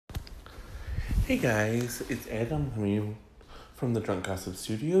Hey guys, it's Adam coming from the Drunk Gossip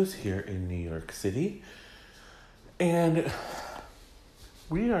Studios here in New York City. And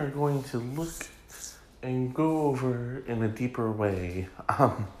we are going to look and go over in a deeper way.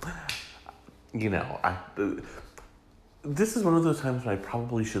 This is one of those times when I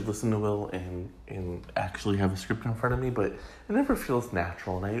probably should listen to Will and actually have a script in front of me, but it never feels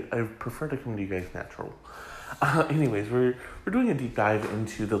natural, and I prefer to come to you guys natural. Anyways, we're doing a deep dive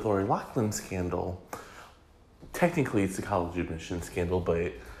into the Lori Loughlin scandal. Technically, it's the college admission scandal,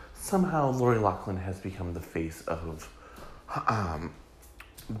 but somehow Lori Loughlin has become the face of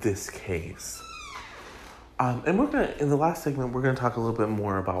this case. And we're gonna, in the last segment, we're gonna talk a little bit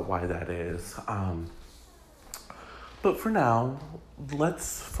more about why that is. But for now,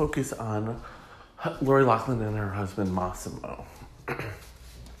 let's focus on Lori Loughlin and her husband Massimo.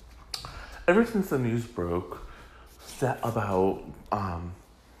 Ever since the news broke that about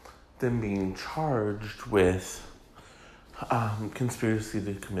them being charged with conspiracy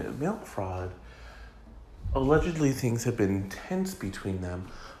to commit mail fraud, allegedly things have been tense between them,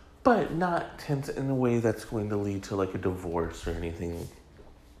 but not tense in a way that's going to lead to like a divorce or anything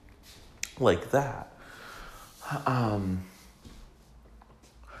like that.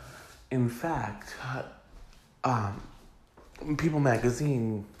 In fact, People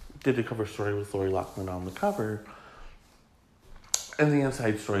Magazine did a cover story with Lori Loughlin on the cover, and the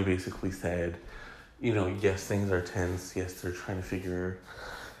inside story basically said, yes, things are tense, yes, they're trying to figure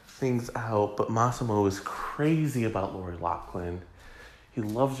things out, but Massimo is crazy about Lori Loughlin. He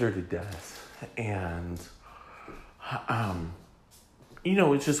loves her to death, and,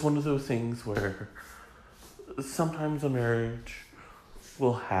 it's just one of those things where sometimes a marriage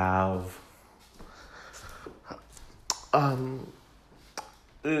will have,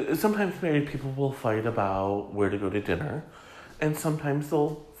 sometimes married people will fight about where to go to dinner, and sometimes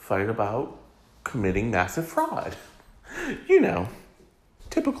they'll fight about committing massive fraud.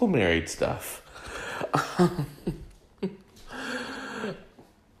 Typical married stuff.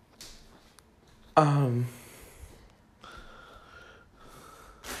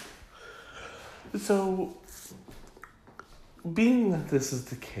 So, being that this is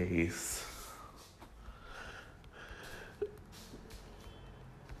the case,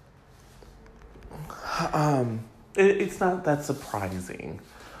 it's not that surprising.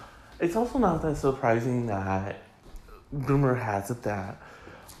 It's also not that surprising that rumor has it that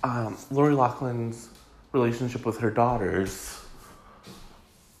Lori Loughlin's relationship with her daughters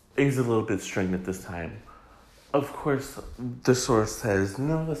is a little bit strained at this time. Of course, the source says,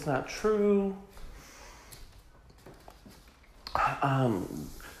 no, that's not true.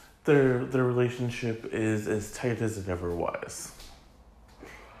 Their relationship is as tight as it ever was.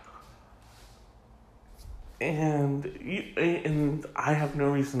 And I have no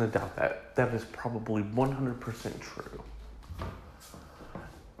reason to doubt that. That is probably 100% true.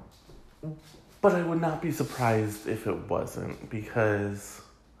 But I would not be surprised if it wasn't, because,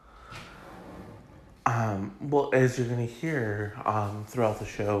 as you're going to hear throughout the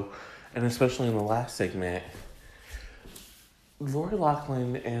show, and especially in the last segment, Lori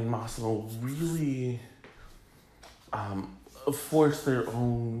Loughlin and Massimo really forced their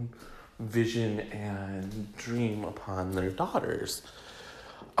own vision and dream upon their daughters.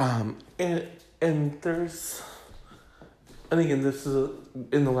 And there's, and again, this is,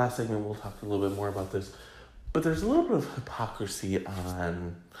 in the last segment, we'll talk a little bit more about this, but there's a little bit of hypocrisy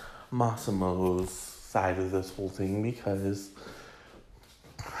on Massimo's side of this whole thing, because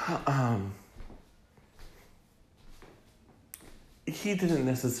he didn't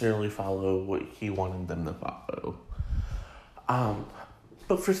necessarily follow what he wanted them to follow.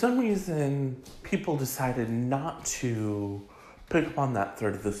 But for some reason, people decided not to pick up on that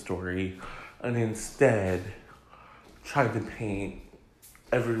thread of the story, and instead tried to paint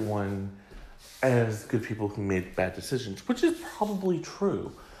everyone as good people who made bad decisions, which is probably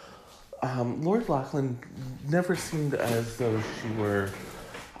true. Lori Loughlin never seemed as though she were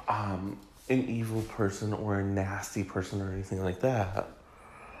an evil person or a nasty person or anything like that.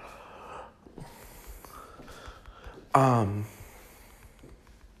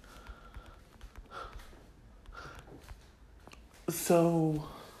 So,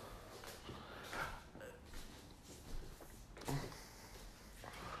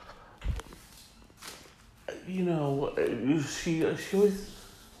 she was,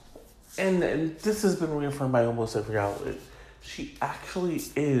 and this has been reaffirmed by almost every outlet, she actually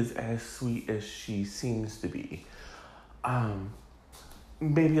is as sweet as she seems to be.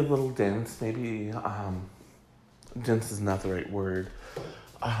 Maybe a little dense, maybe, dense is not the right word,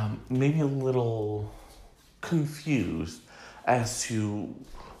 maybe a little confused as to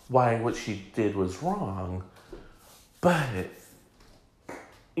why what she did was wrong. But,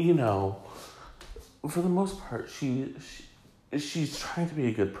 you know, for the most part, she's trying to be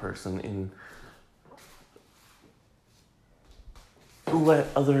a good person and let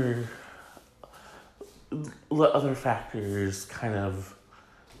other factors kind of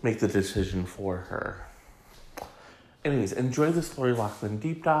make the decision for her. Anyways, enjoy this Lori Loughlin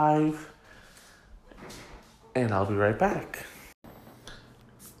deep dive, and I'll be right back.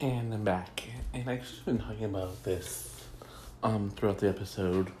 And I'm back, and I've just been talking about this throughout the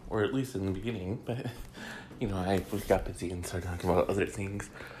episode, or at least in the beginning, but, you know, I got busy and started talking about other things.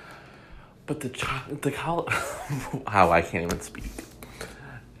 But the college, wow, I can't even speak.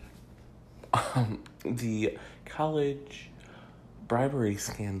 The college bribery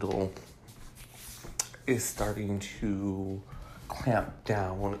scandal is starting to clamp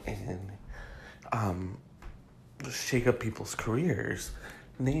down and shake up people's careers,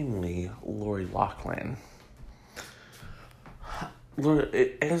 namely Lori Loughlin.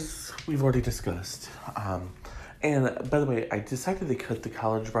 As we've already discussed, and by the way, I decided to cut the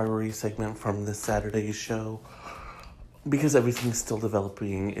college bribery segment from this Saturday's show because everything's still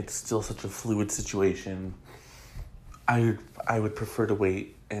developing. It's still such a fluid situation. I would prefer to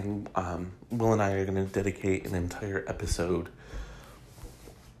wait, and Will and I are going to dedicate an entire episode.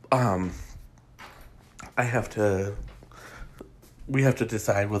 We have to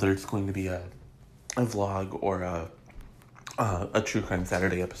decide whether it's going to be a vlog or a True Crime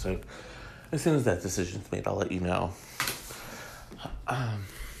Saturday episode. As soon as that decision's made, I'll let you know.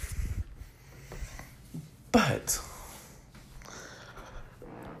 But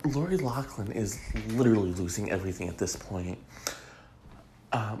Lori Loughlin is literally losing everything at this point.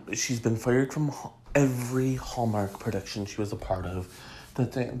 She's been fired from every Hallmark production she was a part of.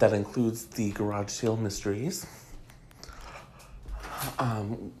 That includes the Garage Sale Mysteries.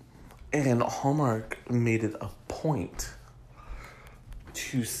 And Hallmark made it a point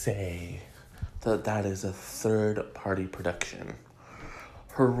to say that is a third-party production.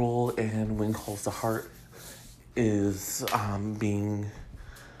 Her role in When Calls the Heart is being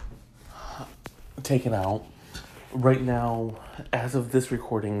taken out. Right now, as of this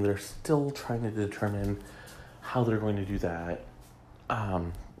recording, they're still trying to determine how they're going to do that.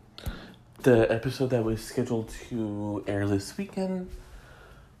 The episode that was scheduled to air this weekend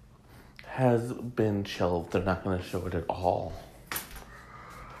has been shelved. They're not going to show it at all.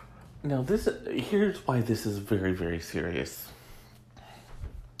 Now, here's why this is very, very serious.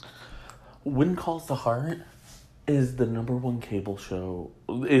 When Calls the Heart is the number one show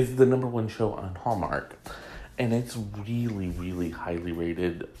on Hallmark, and it's really, really highly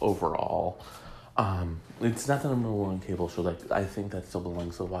rated overall. It's not the number one cable show. Like, I think that still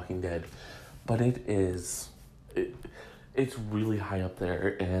belongs to The Walking Dead, but it's really high up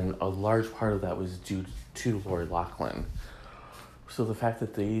there, and a large part of that was due to Lori Loughlin. So the fact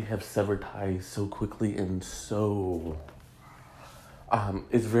that they have severed ties so quickly and so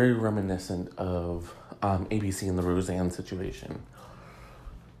is very reminiscent of ABC and the Roseanne situation.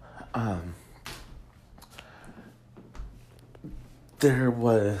 There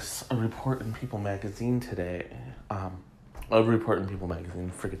was a report in People magazine today,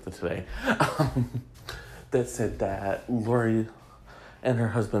 forget the today, that said that Lori and her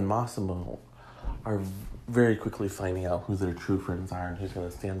husband Massimo are very quickly finding out who their true friends are and who's going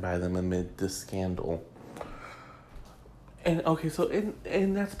to stand by them amid this scandal. And okay, so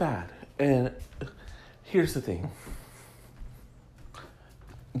and that's bad. And here's the thing.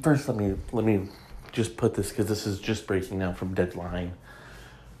 First, let me just put this, because this is just breaking now from Deadline.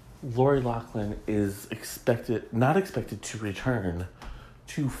 Lori Loughlin is not expected to return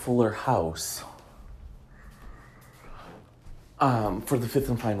to Fuller House for the 5th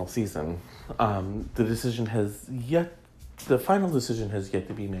and final season. The final decision has yet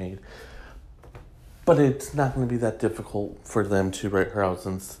to be made, but it's not going to be that difficult for them to write her out,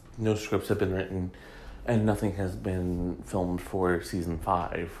 since no scripts have been written and nothing has been filmed for season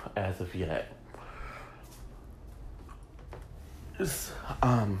 5 as of yet. This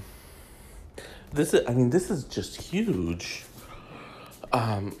is just huge.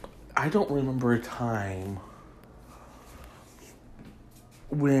 I don't remember a time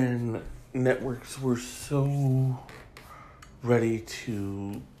when networks were so ready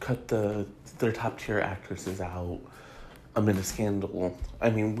to cut their top tier actresses out amid a scandal.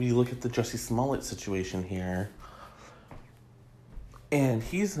 I mean, we look at the Jussie Smollett situation here, and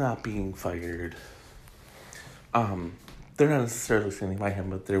he's not being fired. They're not necessarily standing by him,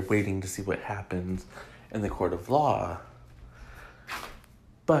 but they're waiting to see what happens in the court of law.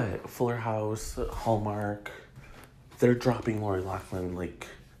 But Fuller House, Hallmark, they're dropping Lori Loughlin like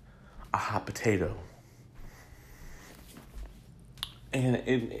a hot potato.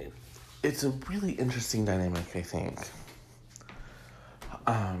 And it's a really interesting dynamic, I think.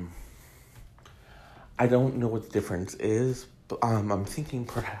 I don't know what the difference is, but I'm thinking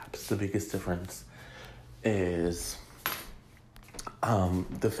perhaps the biggest difference is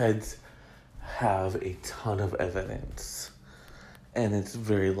the feds have a ton of evidence, and it's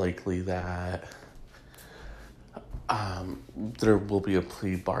very likely that there will be a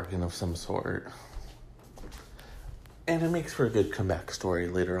plea bargain of some sort. And it makes for a good comeback story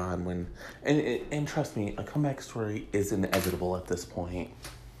later on when... And trust me, a comeback story is inevitable at this point.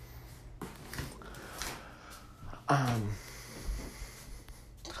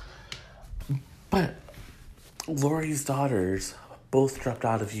 But Lori's daughters both dropped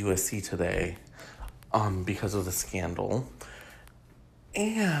out of USC today because of the scandal.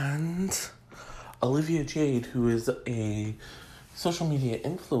 And Olivia Jade, who is a social media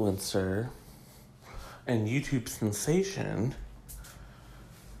influencer and YouTube sensation,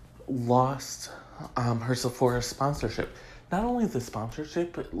 lost her Sephora sponsorship. Not only the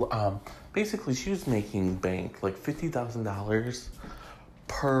sponsorship, but basically she was making bank, like $50,000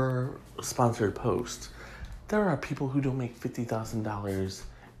 per sponsored post. There are people who don't make $50,000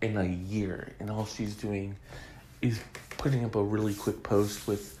 in a year, and all she's doing is putting up a really quick post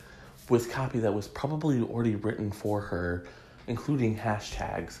with copy that was probably already written for her, including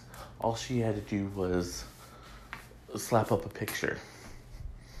hashtags. All she had to do was slap up a picture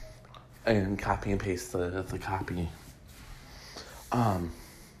and copy and paste the copy.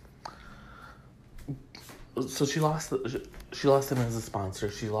 So she lost them as a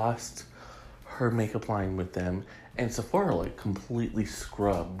sponsor. She lost her makeup line with them, and Sephora completely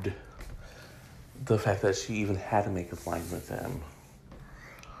scrubbed the fact that she even had a makeup line with them.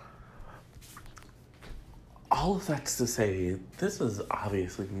 All of that's to say, this is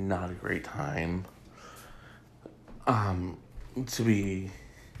obviously not a great time to be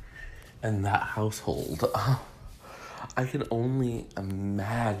in that household. I can only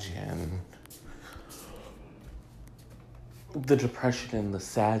imagine the depression and the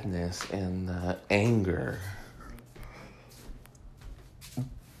sadness and the anger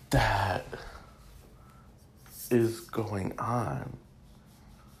that is going on.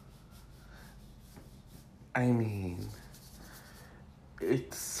 I mean,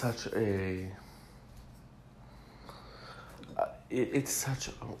 it's such a...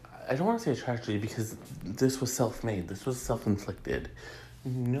 I don't want to say a tragedy because this was self-made. This was self-inflicted.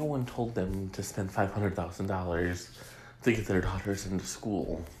 No one told them to spend $500,000 to get their daughters into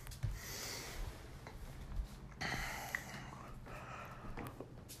school.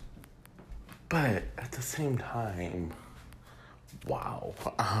 But at the same time, wow.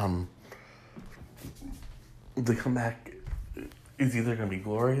 The comeback is either going to be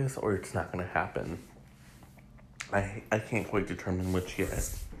glorious or it's not going to happen. I can't quite determine which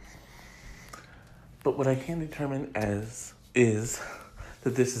yet. But what I can determine is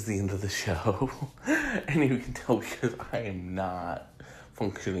that this is the end of the show. And you can tell because I am not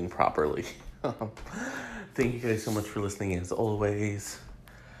functioning properly. Thank you guys so much for listening as always.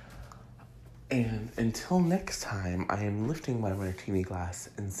 And until next time, I am lifting my martini glass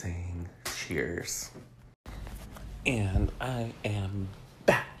and saying cheers. And I am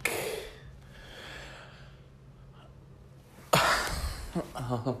back.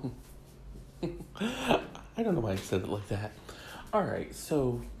 I don't know why I said it like that. Alright,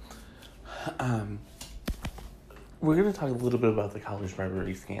 so we're going to talk a little bit about the college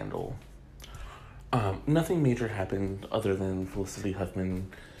bribery scandal. Nothing major happened other than Felicity Huffman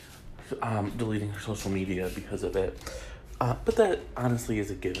deleting her social media because of it. But that honestly is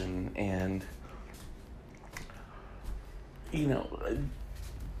a given, and you know,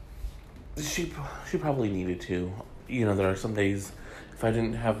 she probably needed to. You know, there are some days, if I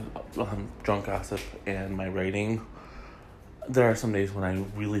didn't have drunk gossip and my writing, there are some days when I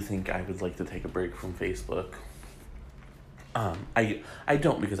really think I would like to take a break from Facebook. I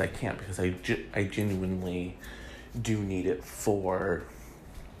don't because I can't, because I genuinely do need it for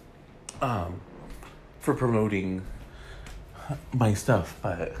promoting my stuff,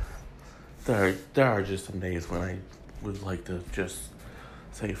 but there are just some days when I would like to just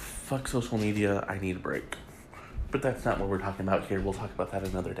say, fuck social media, I need a break. But that's not what we're talking about here. We'll talk about that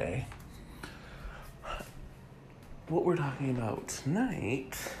another day. What we're talking about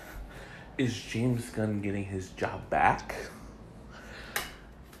tonight is James Gunn getting his job back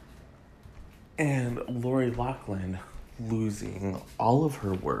and Lori Loughlin losing all of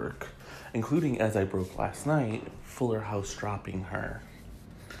her work, including, as I broke last night, Fuller House dropping her.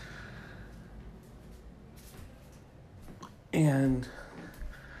 And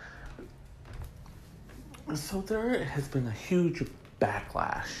So there has been a huge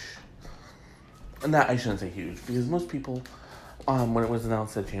backlash. And that I shouldn't say huge, because most people, when it was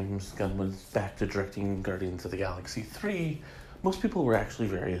announced that James Gunn was back to directing Guardians of the Galaxy 3, most people were actually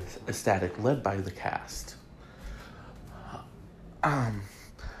very ecstatic, led by the cast. But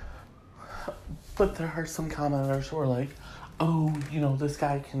there are some commenters who are like, oh, this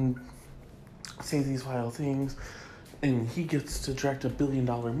guy can say these vile things, and he gets to direct $1 billion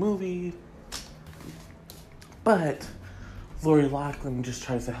movie, but Lori Loughlin just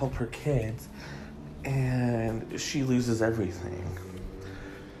tries to help her kids, and she loses everything.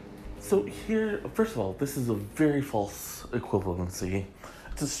 So here, first of all, this is a very false equivalency.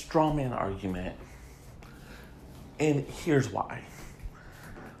 It's a straw man argument, and here's why.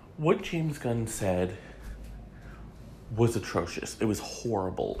 What James Gunn said was atrocious. It was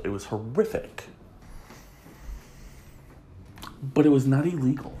horrible. It was horrific. But it was not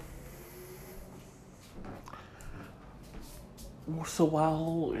illegal. So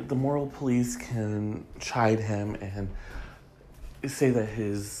while the moral police can chide him and say that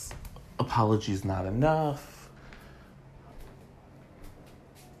his apology is not enough,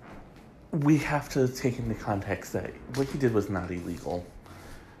 we have to take into context that what he did was not illegal.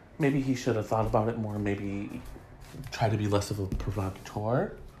 Maybe he should have thought about it more, maybe try to be less of a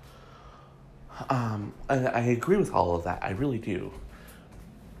provocateur. I agree with all of that, I really do.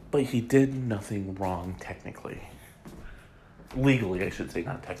 But he did nothing wrong technically. Legally, I should say,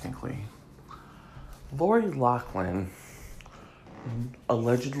 not technically. Lori Loughlin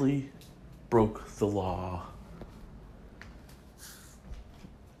allegedly broke the law.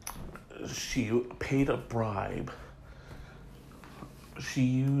 She paid a bribe. She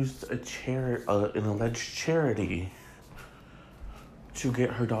used an alleged charity to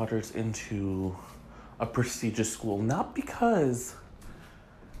get her daughters into a prestigious school, not because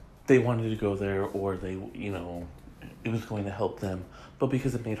they wanted to go there or they, it was going to help them, but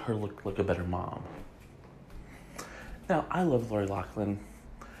because it made her look like a better mom. Now, I love Lori Loughlin,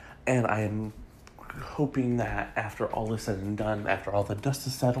 and I am hoping that after all is said and done, after all the dust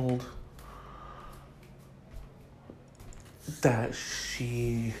is settled, that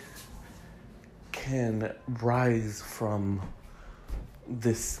she can rise from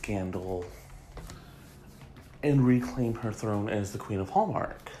this scandal and reclaim her throne as the Queen of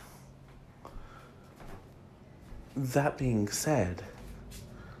Hallmark. That being said,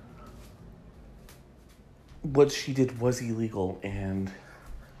 what she did was illegal, and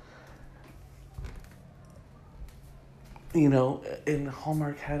and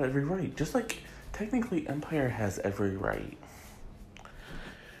Hallmark had every right, just like technically Empire has every right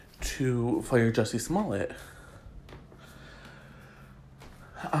to fire Jussie Smollett.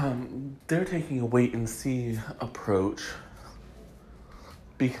 They're taking a wait and see approach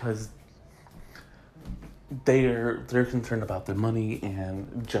because they're concerned about their money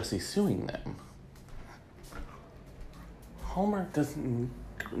and Jussie suing them. Hallmark doesn't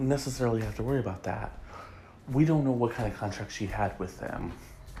necessarily have to worry about that. We don't know what kind of contract she had with them.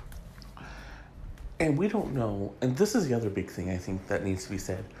 And we don't know, and this is the other big thing I think that needs to be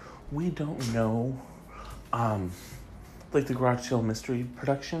said, we don't know, like the Garage Sale Mystery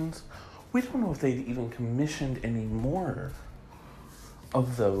Productions, we don't know if they even commissioned any more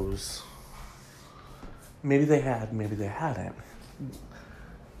of those. Maybe they had, maybe they hadn't.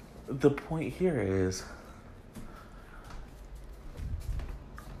 The point here is,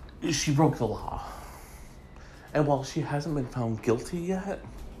 she broke the law. And while she hasn't been found guilty yet,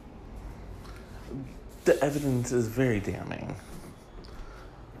 the evidence is very damning.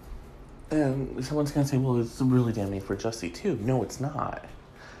 And someone's going to say, well, it's really damning for Jussie too. No, it's not.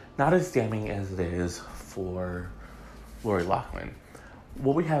 Not as damning as it is for Lori Loughlin.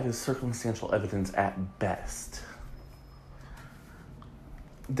 What we have is circumstantial evidence at best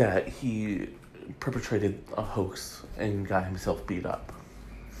that he perpetrated a hoax and got himself beat up.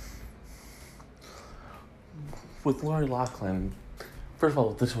 With Lori Loughlin, first of all,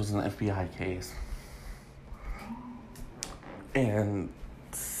 this was an FBI case. And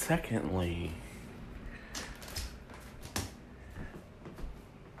secondly,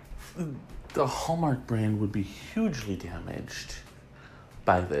 the Hallmark brand would be hugely damaged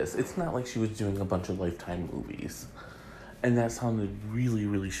by this. It's not like she was doing a bunch of Lifetime movies. And that sounded really,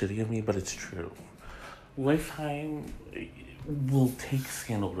 really shitty of me, but it's true. Lifetime will take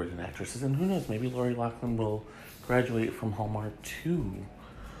scandal-ridden actresses, and who knows, maybe Lori Loughlin will graduate from Hallmark to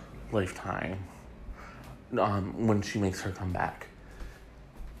Lifetime when she makes her comeback.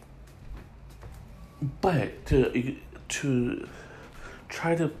 But to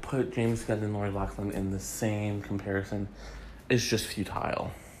try to put James Gunn and Lori Loughlin in the same comparison is just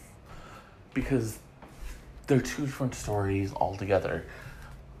futile. Because they're two different stories altogether.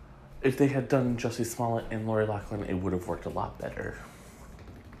 If they had done Jussie Smollett and Lori Loughlin, it would have worked a lot better.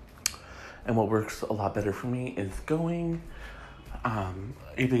 And what works a lot better for me is going.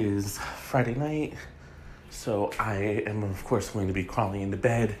 It is Friday night, so I am, of course, going to be crawling into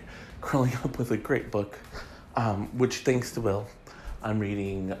bed, curling up with a great book, which, thanks to Will, I'm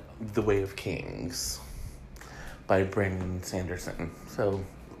reading The Way of Kings by Brandon Sanderson. So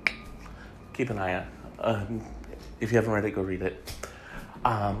keep an eye out. If you haven't read it, go read it.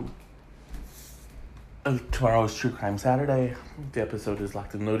 Tomorrow is True Crime Saturday. The episode is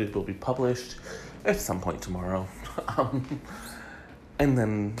Locked and Loaded, will be published at some point tomorrow. And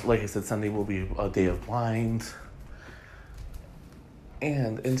then, like I said, Sunday will be a day of blinds.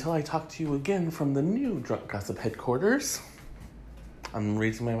 And until I talk to you again from the new Drunk Gossip headquarters, I'm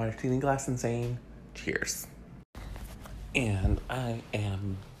raising my martini glass and saying cheers. And I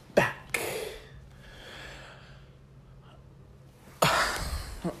am back.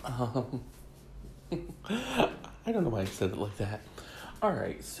 I don't know why I said it like that.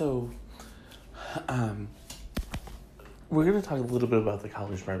 Alright, so we're going to talk a little bit about the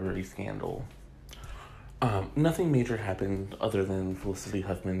college bribery scandal. Nothing major happened other than Felicity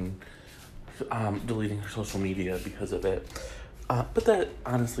Huffman deleting her social media because of it. But that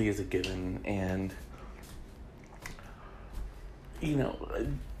honestly is a given, and you know,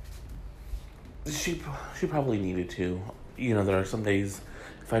 she probably needed to. You know, there are some days,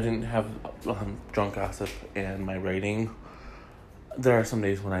 if I didn't have Drunk Gossip and my writing, there are some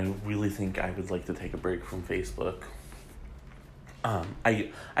days when I really think I would like to take a break from Facebook.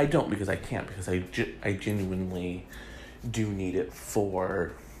 I don't, because I can't, because I genuinely do need it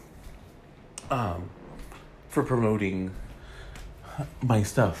for promoting my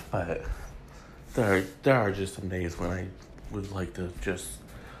stuff, but there are just some days when I would like to just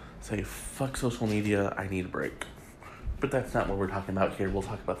say, fuck social media, I need a break. But that's not what we're talking about here. We'll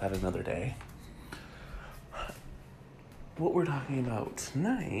talk about that another day. What we're talking about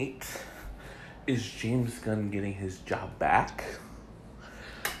tonight is James Gunn getting his job back,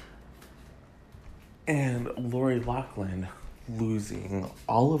 and Lori Loughlin losing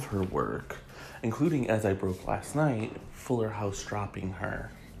all of her work, including, as I broke last night, Fuller House dropping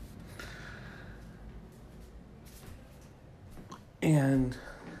her. And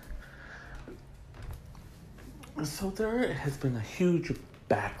so there has been a huge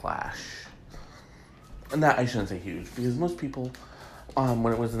backlash. Not, I shouldn't say huge, because most people,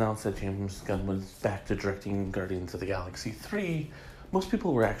 when it was announced that James Gunn was back to directing Guardians of the Galaxy 3, most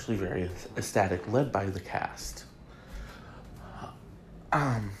people were actually very ecstatic, led by the cast.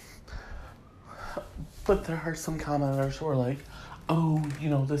 But there are some commenters who are like, oh, you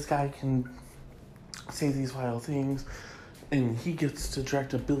know, this guy can say these wild things, and he gets to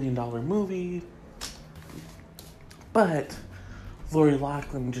direct $1 billion movie, but Lori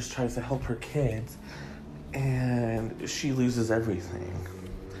Loughlin just tries to help her kids, and she loses everything.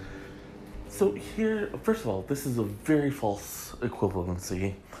 So here, first of all, this is a very false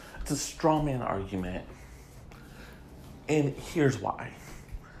equivalency. It's a straw man argument. And here's why.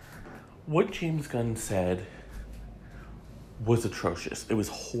 What James Gunn said was atrocious. It was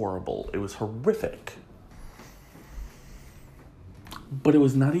horrible. It was horrific. But it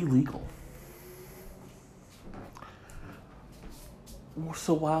was not illegal.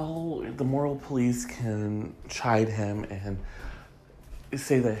 So while the moral police can chide him and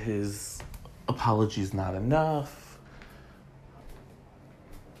say that his apology is not enough,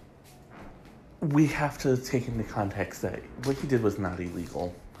 we have to take into context that what he did was not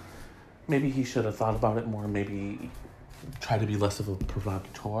illegal. Maybe he should have thought about it more, maybe try to be less of a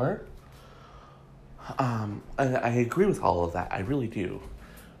provocateur. I agree with all of that, I really do.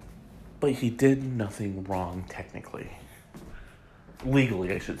 But he did nothing wrong technically.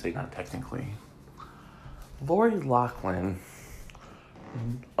 Legally, I should say, not technically. Lori Loughlin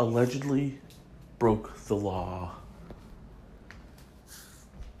allegedly broke the law.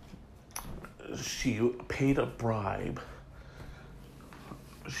 She paid a bribe.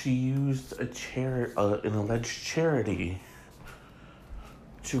 She used an alleged charity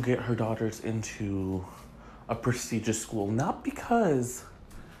to get her daughters into a prestigious school, not because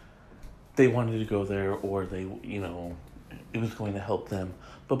they wanted to go there or they, you know, it was going to help them,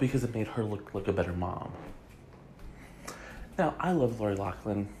 but because it made her look like a better mom. Now, I love Lori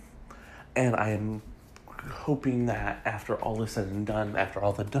Loughlin, and I am hoping that after all is said and done, after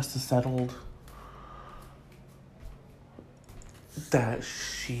all the dust is settled, that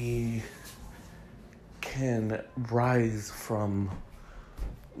she can rise from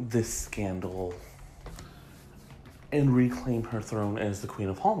this scandal and reclaim her throne as the Queen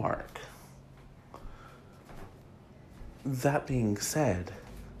of Hallmark. that being said,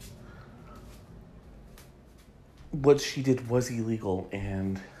 what she did was illegal,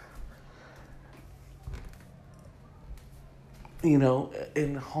 and, you know,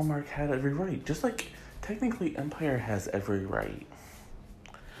 and Hallmark had every right. Just like, technically, Empire has every right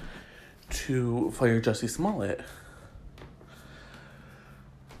to fire Jussie Smollett.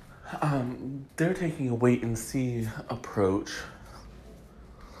 They're taking a wait-and-see approach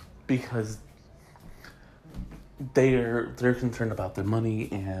because they're concerned about the money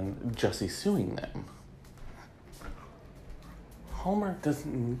and Jussie suing them. Hallmark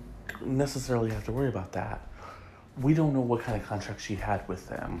doesn't necessarily have to worry about that. We don't know what kind of contract she had with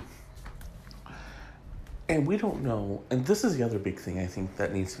them. And we don't know, and this is the other big thing I think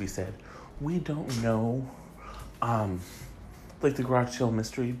that needs to be said. We don't know, like the Garage Sale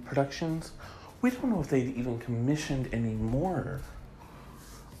Mystery Productions, we don't know if they'd even commissioned any more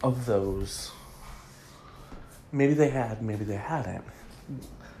of those. Maybe they had, maybe they hadn't.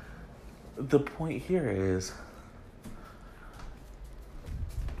 The point here is,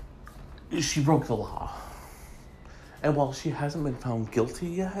 she broke the law. And while she hasn't been found guilty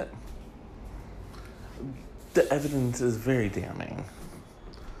yet, the evidence is very damning.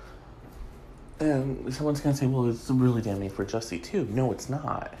 And someone's going to say, well, it's really damning for Jussie too. No, it's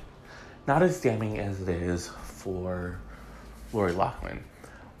not. Not as damning as it is for Lori Loughlin.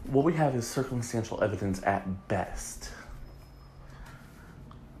 What we have is circumstantial evidence at best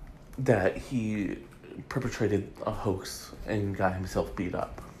that he perpetrated a hoax and got himself beat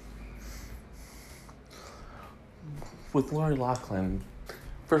up. With Lori Loughlin,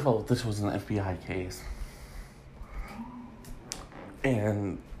 first of all, this was an FBI case.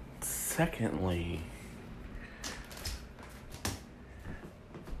 And secondly,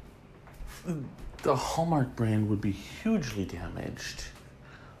 the Hallmark brand would be hugely damaged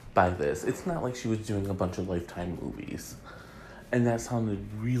by this. It's not like she was doing a bunch of Lifetime movies. And that sounded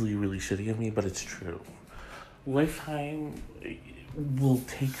really, really shitty of me, but it's true. Lifetime will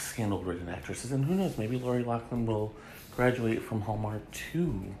take scandal-ridden actresses, and who knows, maybe Lori Loughlin will graduate from Hallmark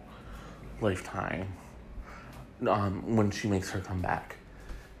to Lifetime when she makes her comeback.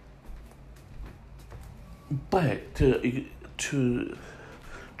 But to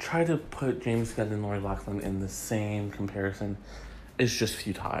try to put James Gunn and Lori Loughlin in the same comparison is just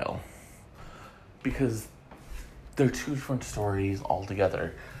futile. Because they're two different stories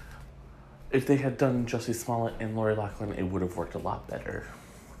altogether. If they had done Jussie Smollett and Lori Loughlin, it would have worked a lot better.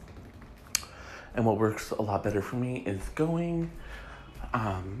 And what works a lot better for me is Going.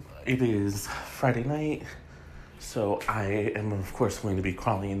 It is Friday night, so I am, of course, going to be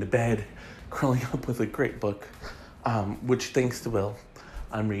crawling into bed, curling up with a great book, which, thanks to Will,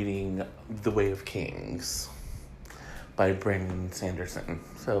 I'm reading The Way of Kings by Brandon Sanderson.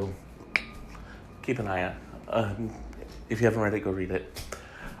 So keep an eye on. If you haven't read it, go read it.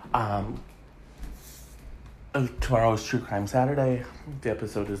 Tomorrow is True Crime Saturday. The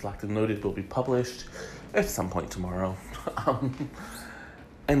episode is Locked and Loaded, will be published at some point tomorrow.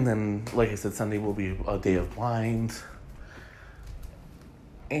 And then, like I said, Sunday will be a day of blinds.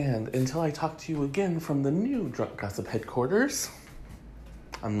 And until I talk to you again from the new Drunk Gossip headquarters,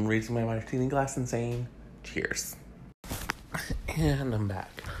 I'm raising my martini glass and saying cheers. And I'm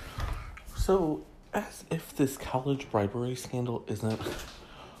back. So, as if this college bribery scandal isn't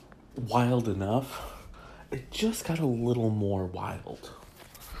wild enough, it just got a little more wild.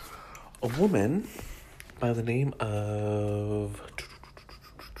 A woman by the name of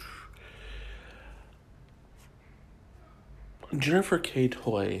Jennifer K.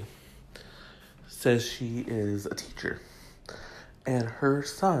 Toy says she is a teacher, and her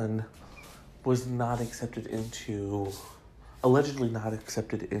son was allegedly not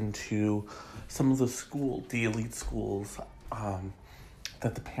accepted into some of the elite schools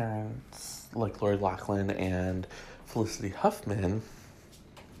that the parents, like Lori Loughlin and Felicity Huffman,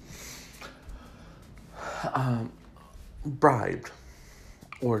 bribed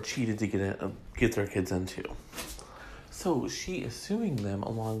or cheated to get their kids into. So she is suing them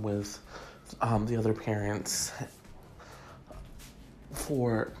along with the other parents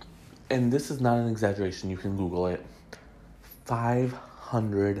for, and this is not an exaggeration, you can Google it,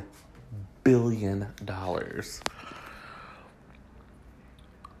 $500 billion.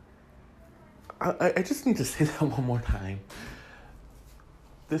 I just need to say that one more time.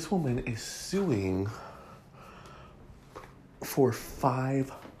 This woman is suing for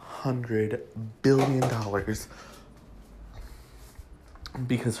 $500 billion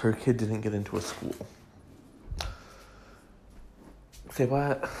because her kid didn't get into a school. Say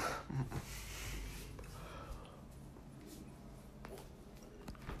what?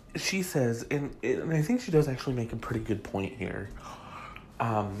 she says, and I think she does actually make a pretty good point here.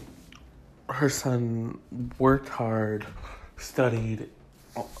 Her son worked hard, studied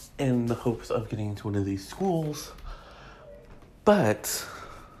in the hopes of getting into one of these schools, but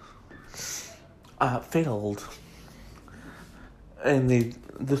failed. And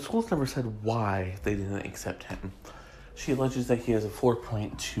the schools never said why they didn't accept him. She alleges that he has a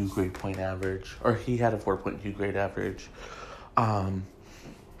 4.2 grade point average, or he had a 4.2 grade average when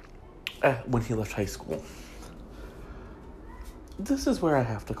he left high school. This is where I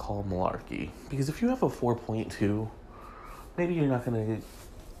have to call malarkey, because if you have a 4.2, maybe you're not going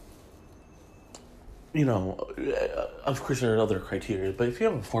to, of course there are other criteria, but if you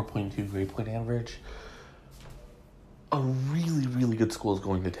have a 4.2 grade point average, a really, really good school is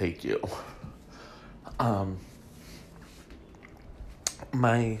going to take you. One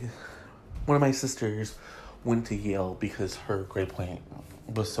of my sisters went to Yale because her grade point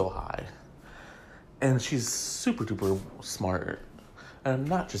was so high. And she's super duper smart. And I'm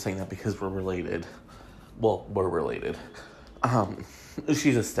not just saying that because we're related. Well, we're related.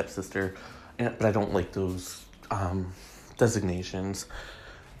 She's a stepsister, but I don't like those designations.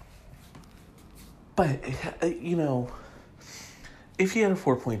 But, if he had a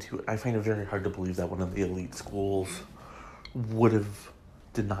 4.2, I find it very hard to believe that one of the elite schools would have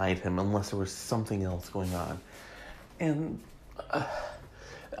denied him unless there was something else going on. And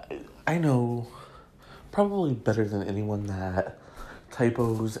I know probably better than anyone that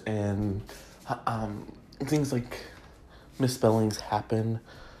typos and things like misspellings happen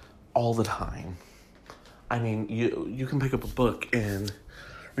all the time. I mean, you can pick up a book and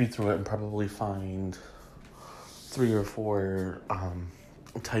read through it and probably find 3 or 4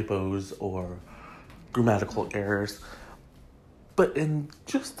 typos or grammatical errors. But in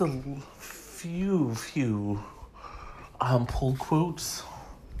just the few pulled quotes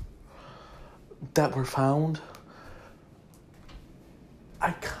that were found,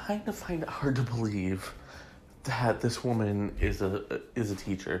 I kind of find it hard to believe that this woman is a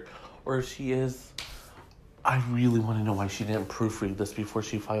teacher. Or if she is, I really want to know why she didn't proofread this before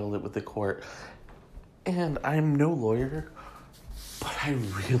she filed it with the court. And I'm no lawyer, but I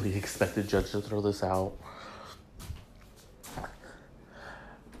really expect the judge to throw this out.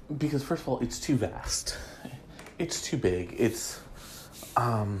 Because first of all, it's too vast. It's too big.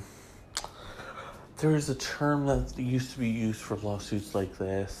 There is a term that used to be used for lawsuits like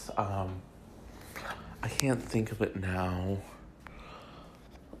this. I can't think of it now.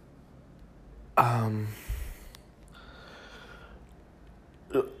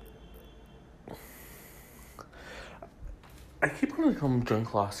 I keep wanting to call them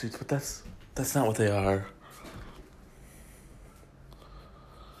drunk lawsuits, but that's not what they are.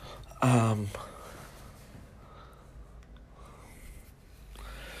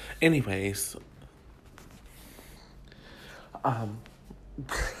 Anyways, I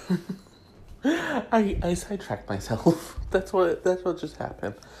sidetracked myself. That's what just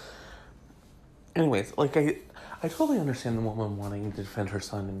happened. Anyways, like I totally understand the woman wanting to defend her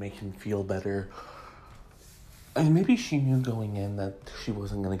son and make him feel better. And maybe she knew going in that she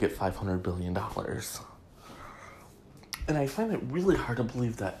wasn't going to get $500 billion. And I find it really hard to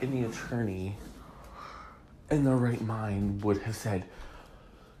believe that any attorney in their right mind would have said,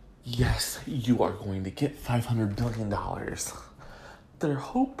 yes, you are going to get $500 billion. Their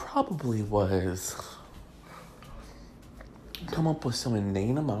hope probably was come up with some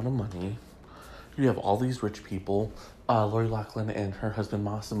inane amount of money. You have all these rich people. Lori Loughlin and her husband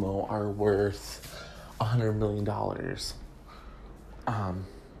Massimo are worth $100 million. I'm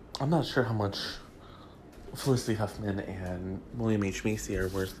not sure how much Felicity Huffman and William H. Macy are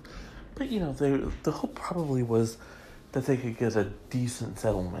worth, but the hope probably was that they could get a decent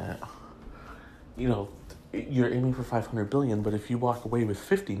settlement. You're aiming for $500 billion, but if you walk away with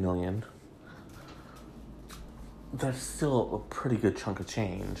 $50 million, that's still a pretty good chunk of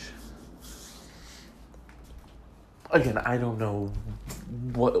change. Again, I don't know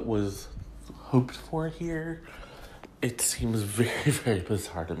what was hoped for here. It seems very, very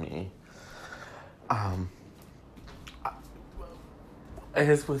bizarre to me.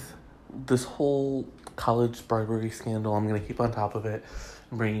 As with this whole college bribery scandal, I'm going to keep on top of it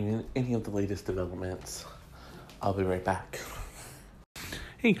and bring in any of the latest developments. I'll be right back.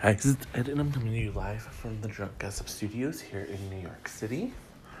 Hey guys, it's Ed and I'm coming to you live from the Drunk Gossip Studios here in New York City.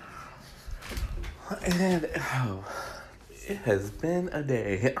 And, it has been a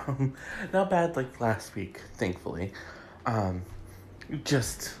day. Not bad like last week, thankfully.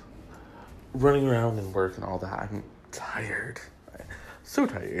 Just running around and work and all that. I'm tired. So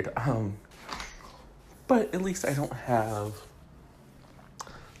tired. But at least I don't have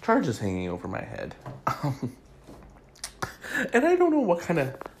charges hanging over my head. And I don't know what kind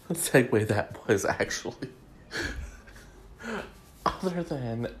of segue that was, actually. Other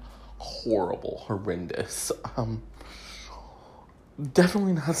than horrible, horrendous.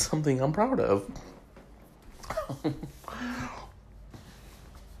 Definitely not something I'm proud of.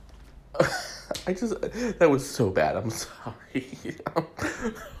 That was so bad. I'm sorry.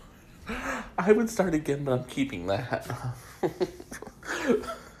 I would start again, but I'm keeping that.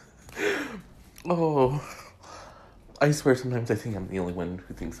 Oh, I swear sometimes I think I'm the only one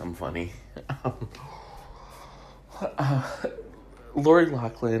who thinks I'm funny. Lori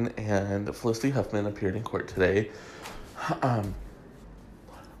Loughlin and Felicity Huffman appeared in court today.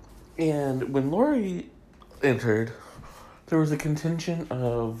 And when Lori entered, there was a contingent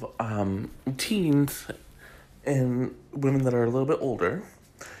of teens and women that are a little bit older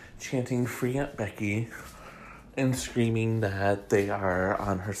chanting "Free Aunt Becky" and screaming that they are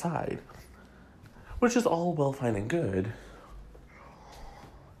on her side, which is all well, fine, and good.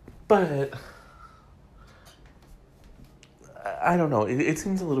 But I don't know. It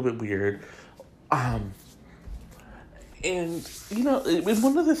seems a little bit weird. And,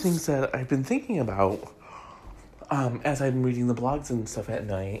 one of the things that I've been thinking about as I'm reading the blogs and stuff at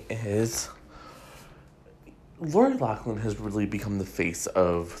night is Lori Loughlin has really become the face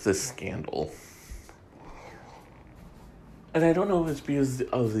of this scandal. And I don't know if it's because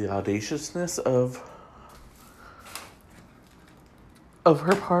of the audaciousness of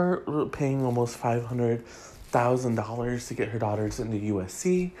her part, paying almost $500,000 to get her daughters into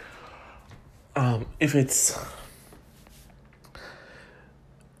USC. If it's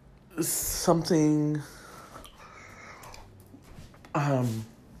something,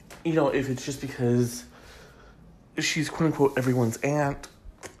 if it's just because she's quote-unquote everyone's aunt.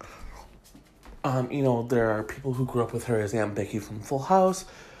 There are people who grew up with her as Aunt Becky from Full House.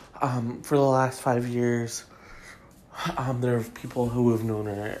 For the last 5 years, there are people who have known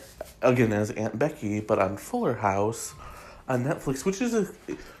her, again, as Aunt Becky, but on Fuller House on Netflix, which is,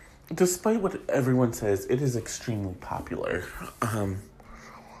 despite what everyone says, it is extremely popular.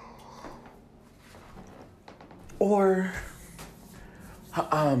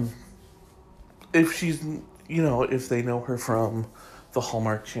 If she's, if they know her from the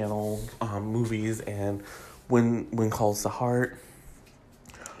Hallmark Channel movies and When Calls the Heart.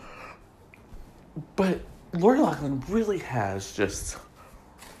 But Lori Loughlin really has just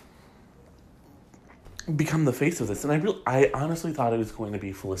become the face of this. And I honestly thought it was going to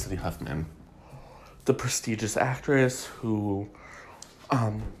be Felicity Huffman, the prestigious actress who,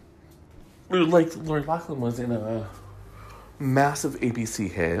 like Lori Loughlin was in a massive ABC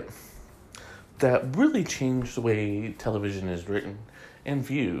hit that really changed the way television is written and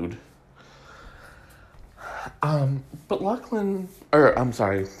viewed. But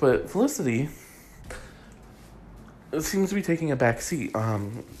Felicity seems to be taking a back seat.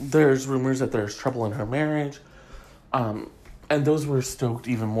 There's rumors that there's trouble in her marriage. And those were stoked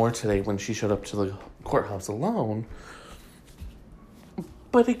even more today when she showed up to the courthouse alone.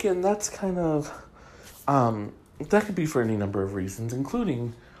 But again, that's kind of, that could be for any number of reasons,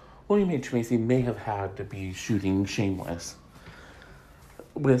 including William H. Macy may have had to be shooting Shameless.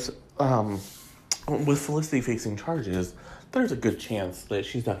 With Felicity facing charges, there's a good chance that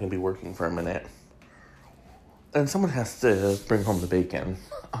she's not going to be working for a minute. And someone has to bring home the bacon.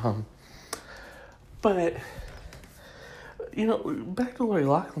 But, back to Lori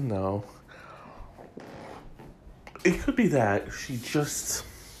Loughlin, though. It could be that she just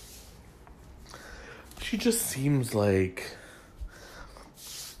seems like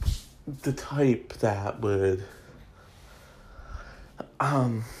the type that would,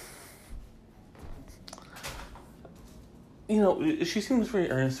 she seems very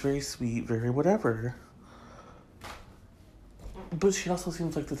earnest, very sweet, very whatever. But she also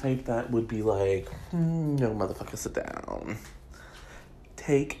seems like the type that would be like, no, motherfucker, sit down.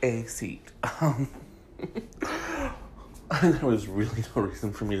 Take a seat. There was really no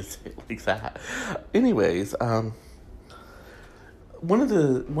reason for me to say it like that. Anyways, one of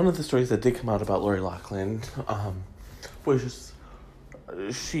the stories that did come out about Lori Loughlin, was just,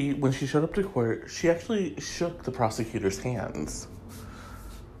 when she showed up to court, she actually shook the prosecutor's hands,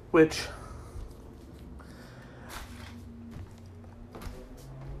 which,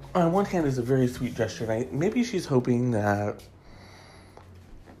 on one hand, is a very sweet gesture, and maybe she's hoping that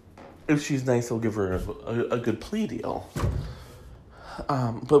if she's nice, they'll give her a good plea deal.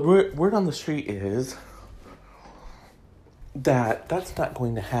 But word on the street is that that's not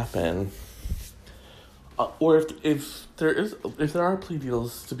going to happen. Or if there are plea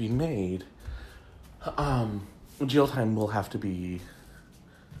deals to be made, jail time will have to be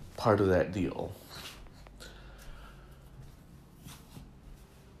part of that deal.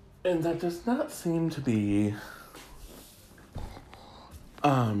 And that does not seem to be,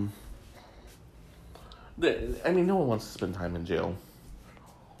 I mean, no one wants to spend time in jail.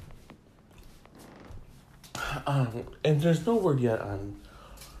 And there's no word yet on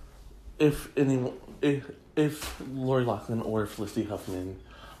if Lori Loughlin or Felicity Huffman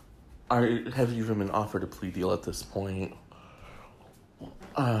have even been offered a plea deal at this point.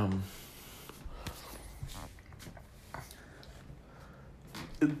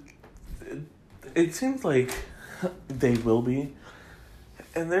 It seems like they will be,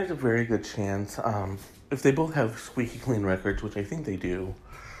 and there's a very good chance, if they both have squeaky clean records, which I think they do,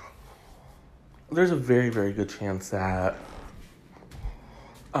 there's a very, very good chance that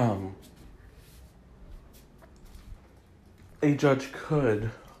a judge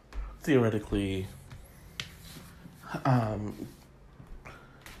could theoretically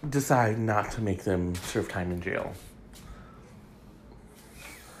decide not to make them serve time in jail.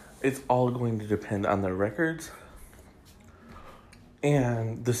 It's all going to depend on their records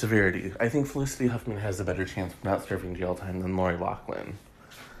and the severity. I think Felicity Huffman has a better chance of not serving jail time than Lori Loughlin.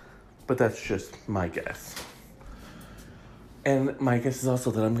 But that's just my guess. And my guess is also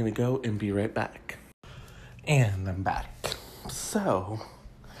that I'm going to go and be right back. And I'm back. So,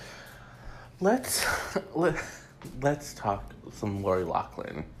 let's talk some Lori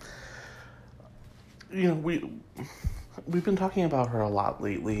Loughlin. You know, we've been talking about her a lot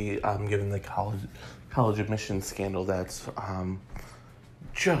lately, given the college admissions scandal that's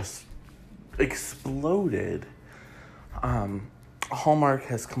just exploded. Hallmark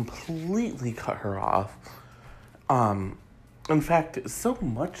has completely cut her off. In fact, so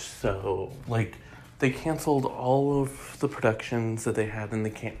much so, like, they canceled all of the productions that they had in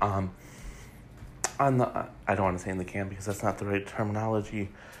the I don't want to say in the can because that's not the right terminology.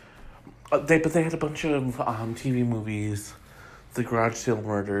 But they had a bunch of TV movies, the Garage Sale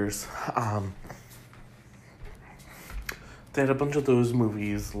Murders. They had a bunch of those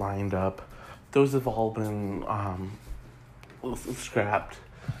movies lined up. Those have all been scrapped.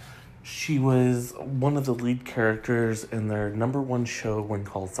 She was one of the lead characters in their number one show, When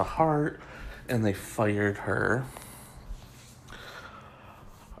Calls the Heart, and they fired her.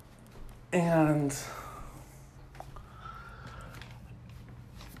 And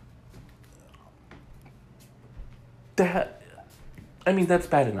that's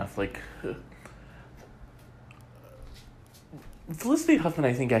bad enough. Like, Felicity Huffman,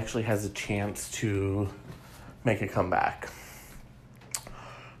 I think, actually has a chance to make a comeback.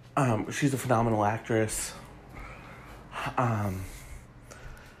 She's a phenomenal actress.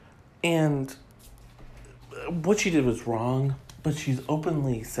 And what she did was wrong, but she's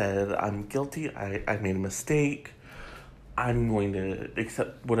openly said, I'm guilty, I made a mistake, I'm going to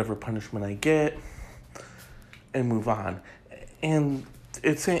accept whatever punishment I get, and move on. And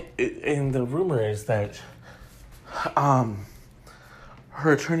and the rumor is that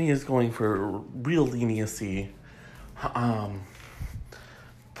her attorney is going for real leniency.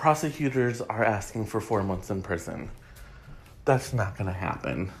 Prosecutors are asking for 4 months in prison. That's not going to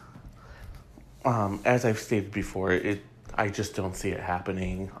happen. As I've stated before, I just don't see it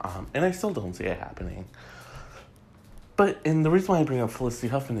happening, and I still don't see it happening. And the reason why I bring up Felicity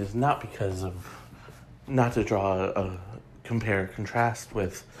Huffman is not because of, not to draw a compare and contrast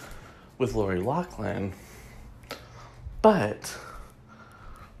with Lori Loughlin, but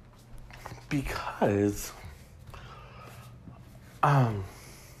because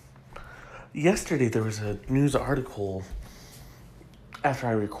yesterday there was a news article after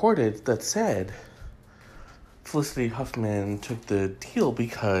I recorded that said Felicity Huffman took the deal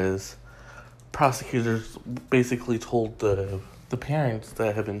because prosecutors basically told the parents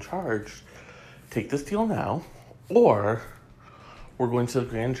that have been charged, take this deal now, or we're going to the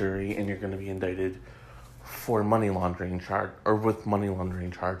grand jury and you're going to be indicted for money laundering with money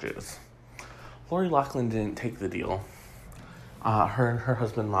laundering charges. Lori Loughlin didn't take the deal. Her and her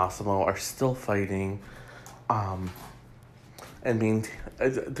husband Massimo are still fighting, and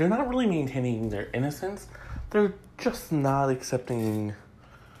they're not really maintaining their innocence. They're just not accepting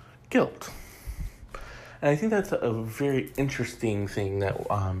guilt. And I think that's a very interesting thing that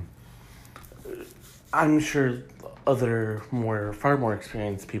I'm sure other far more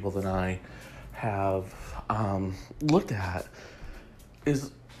experienced people than I have looked at,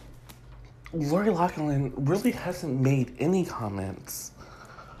 is Lori Loughlin really hasn't made any comments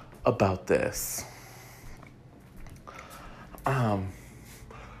about this.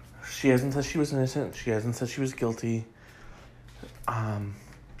 She hasn't said she was innocent. She hasn't said she was guilty.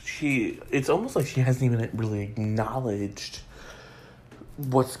 It's almost like she hasn't even really acknowledged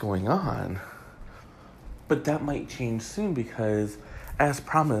what's going on. But that might change soon because, as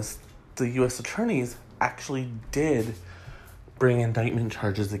promised, the U.S. attorneys actually did bring indictment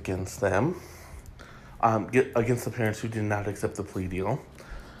charges against them, against the parents who did not accept the plea deal.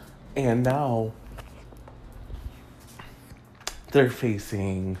 And now they're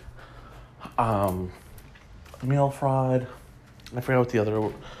facing mail fraud. I forgot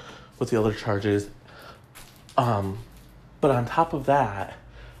what the other charges. But on top of that,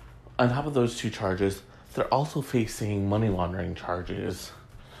 on top of those two charges, they're also facing money laundering charges.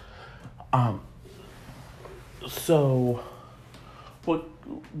 So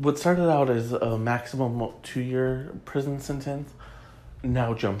what started out as a maximum 2-year prison sentence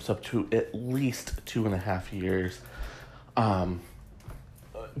now jumps up to at least 2.5 years.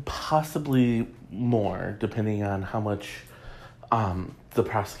 Possibly more, depending on how much the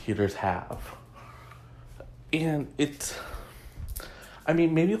prosecutors have. And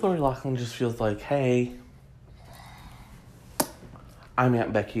maybe Lori Loughlin just feels like, hey, I'm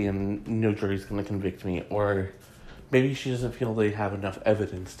Aunt Becky and no jury's going to convict me. Or maybe she doesn't feel they have enough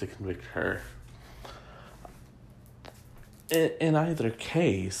evidence to convict her. In either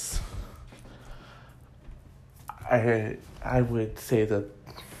case, I would say that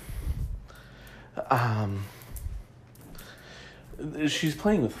she's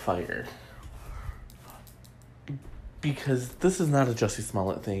playing with fire. Because this is not a Jussie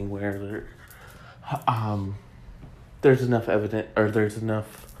Smollett thing where there's enough evidence or there's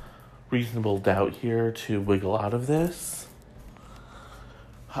enough reasonable doubt here to wiggle out of this.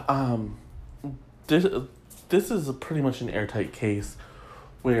 This is pretty much an airtight case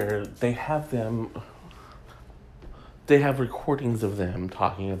where they have recordings of them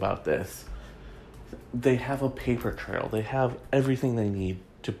talking about this. They have a paper trail. They have everything they need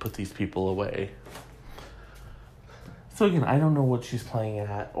to put these people away. So again, I don't know what she's playing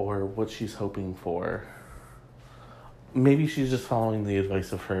at or what she's hoping for. Maybe she's just following the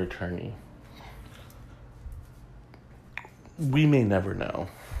advice of her attorney. We may never know.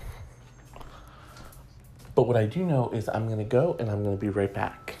 But what I do know is I'm going to go and I'm going to be right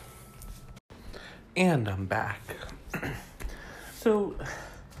back. And I'm back. So,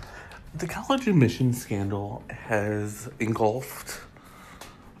 the college admission scandal has engulfed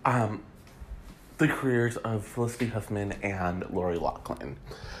the careers of Felicity Huffman and Lori Loughlin.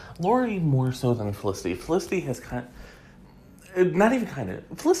 Lori more so than Felicity. Felicity has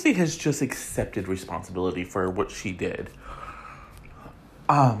Felicity has just accepted responsibility for what she did.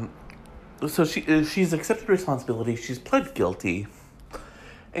 So she's accepted responsibility. She's pled guilty,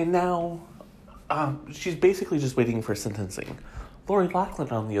 and now she's basically just waiting for sentencing. Lori Loughlin,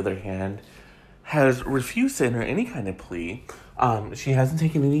 on the other hand, has refused to enter any kind of plea. She hasn't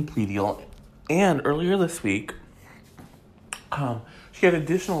taken any plea deal, and earlier this week, she had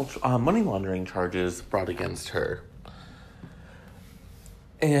additional money laundering charges brought against her.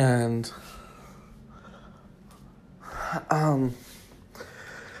 And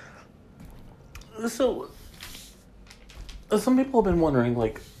so some people have been wondering,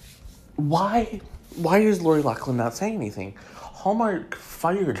 like, why is Lori Loughlin not saying anything? Hallmark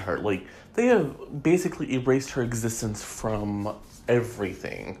fired her. Like, they have basically erased her existence from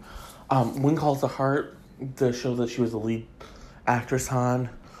everything. When Calls the Heart, the show that she was the lead actress on,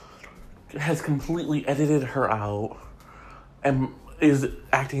 has completely edited her out and is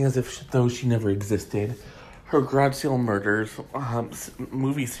acting as if though she never existed. Her Garage Sale Murders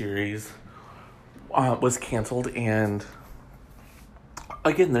movie series was canceled, and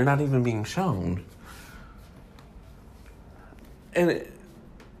again, they're not even being shown. And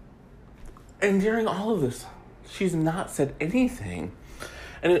during all of this, she's not said anything.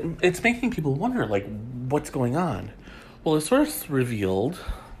 And it's making people wonder, like, what's going on? Well, a source revealed,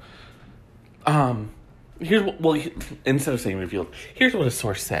 instead of saying revealed, here's what a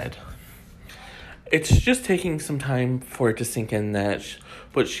source said. It's just taking some time for it to sink in that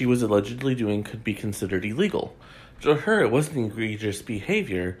what she was allegedly doing could be considered illegal. To her, it wasn't egregious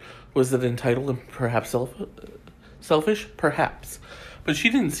behavior. Was it entitled and perhaps selfish? Perhaps. But she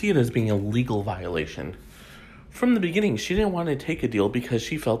didn't see it as being a legal violation. From the beginning, she didn't want to take a deal because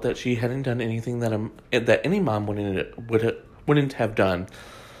she felt that she hadn't done anything that any mom wouldn't have done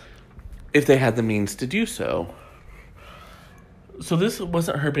if they had the means to do so. So this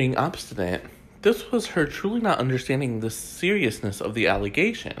wasn't her being obstinate. This was her truly not understanding the seriousness of the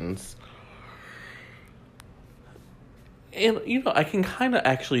allegations. And, I can kind of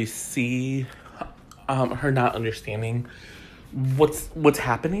actually see her not understanding what's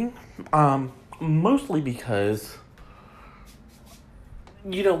happening. Mostly because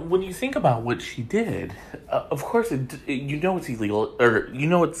when you think about what she did, of course, it's illegal, or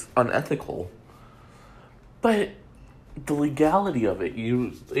it's unethical. But the legality of it,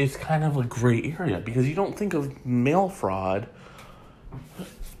 is kind of a gray area, because you don't think of mail fraud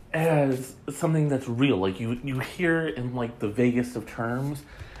as something that's real. Like, you hear in, like, the vaguest of terms,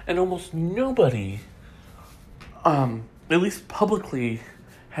 and almost nobody, at least publicly,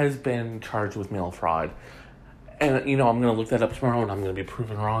 has been charged with mail fraud. And, I'm going to look that up tomorrow, and I'm going to be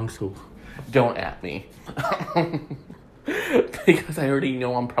proven wrong, so don't at me. Because I already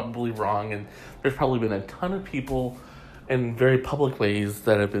know I'm probably wrong, and there's probably been a ton of people in very public ways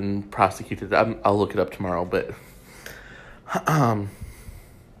that have been prosecuted. I'll look it up tomorrow, but...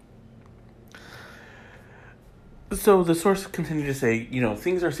 So the source continued to say,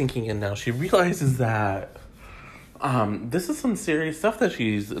 things are sinking in now. She realizes that this is some serious stuff that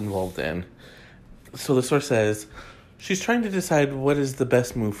she's involved in. So the source says, she's trying to decide what is the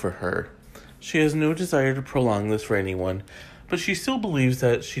best move for her. She has no desire to prolong this for anyone, but she still believes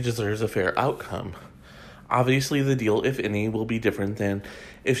that she deserves a fair outcome. Obviously, the deal, if any, will be different than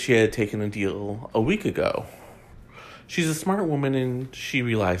if she had taken a deal a week ago. She's a smart woman and she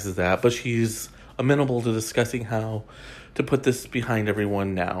realizes that, but she's amenable to discussing how to put this behind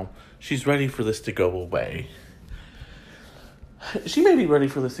everyone now. She's ready for this to go away. She may be ready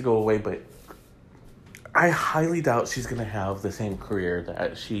for this to go away, but I highly doubt she's going to have the same career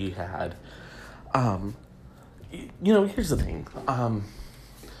that she had. Here's the thing.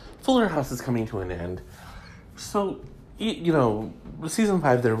 Fuller House is coming to an end. So, season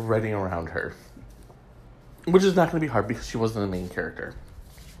 5, they're writing around her. Which is not going to be hard because she wasn't the main character.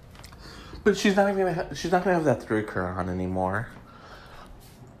 But she's not going to have that through Curran anymore.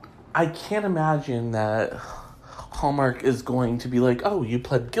 I can't imagine that Hallmark is going to be like, oh, you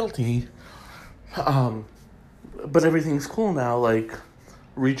pled guilty, but everything's cool now, like,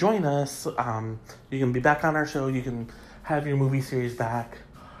 rejoin us, you can be back on our show, you can have your movie series back.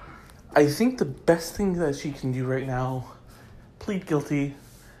 I think the best thing that she can do right now, plead guilty.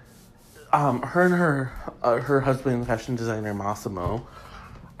 Her and her husband, fashion designer Massimo,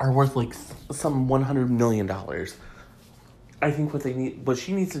 are worth like some $100 million. I think what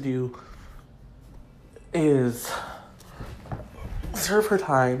she needs to do is serve her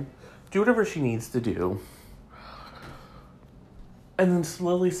time, do whatever she needs to do, and then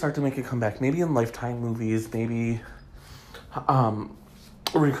slowly start to make a comeback. Maybe in Lifetime movies, maybe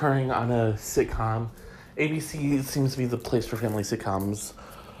recurring on a sitcom. ABC seems to be the place for family sitcoms.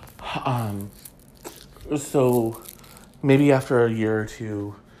 So maybe after a year or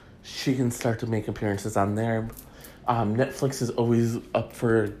two, she can start to make appearances on there. Netflix is always up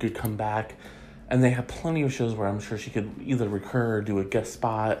for a good comeback, and they have plenty of shows where I'm sure she could either recur or do a guest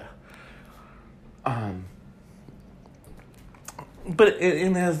spot. But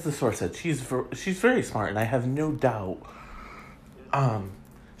as the source said, she's very smart, and I have no doubt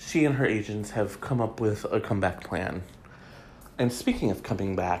she and her agents have come up with a comeback plan. And speaking of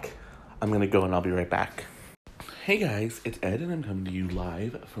coming back, I'm going to go and I'll be right back. Hey guys, it's Ed, and I'm coming to you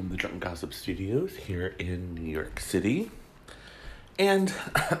live from the Drunk Gossip Studios here in New York City. And,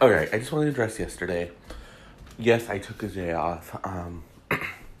 alright, I just wanted to address yesterday. Yes, I took a day off.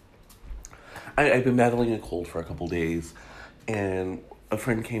 I've been battling a cold for a couple days, and a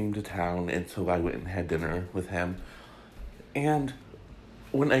friend came to town, and so I went and had dinner with him. And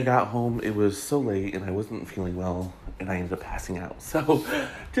when I got home, it was so late, and I wasn't feeling well, and I ended up passing out. So,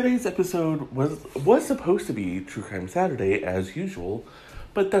 today's episode was supposed to be True Crime Saturday, as usual,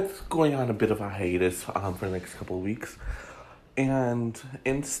 but that's going on a bit of a hiatus for the next couple of weeks. And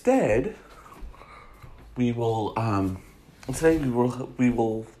instead, we will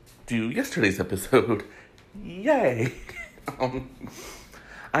do yesterday's episode. Yay!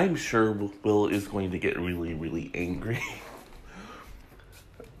 I'm sure Will is going to get really, really angry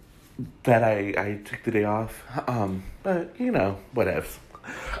that I took the day off. But, whatevs.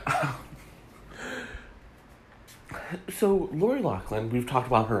 So, Lori Loughlin, we've talked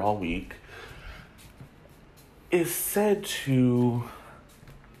about her all week, is said to...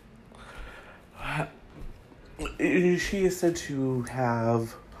 She is said to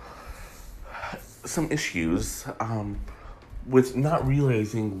have some issues with not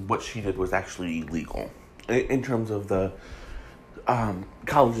realizing what she did was actually illegal in terms of the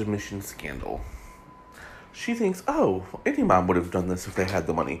college admissions scandal. She thinks, oh, any mom would have done this if they had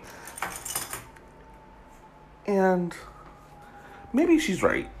the money. And maybe she's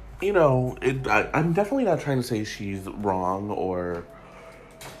right. I'm definitely not trying to say she's wrong or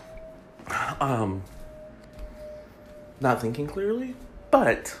not thinking clearly,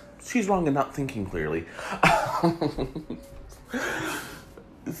 but she's wrong in not thinking clearly.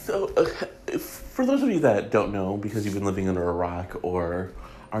 So, for those of you that don't know, because you've been living under a rock or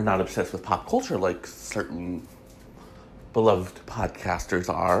are not obsessed with pop culture like certain beloved podcasters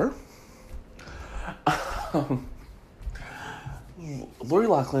are, Lori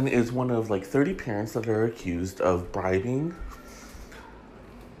Loughlin is one of 30 parents that are accused of bribing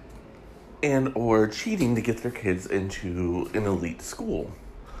and or cheating to get their kids into an elite school.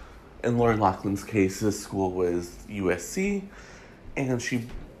 In Lori Loughlin's case, this school was USC, and she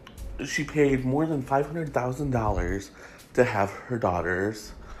paid more than $500,000 to have her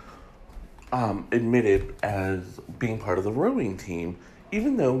daughters admitted as being part of the rowing team,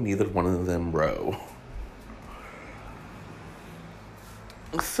 even though neither one of them row.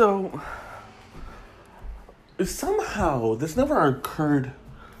 So, somehow, this never occurred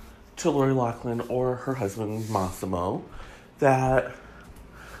to Lori Loughlin or her husband, Massimo, that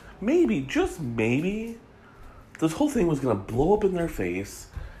maybe, just maybe, this whole thing was going to blow up in their face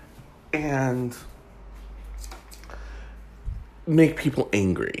and make people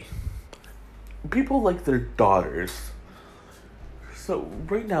angry. People like their daughters. So,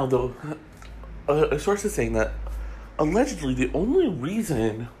 right now, though, a source is saying that allegedly the only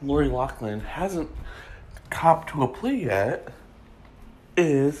reason Lori Loughlin hasn't copped to a plea yet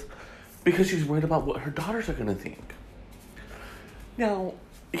is because she's worried about what her daughters are going to think. Now,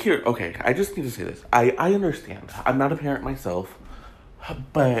 here, okay, I just need to say this. I understand. I'm not a parent myself,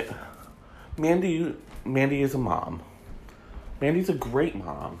 but Mandy is a mom. Mandy's a great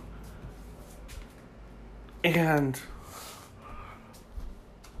mom. And,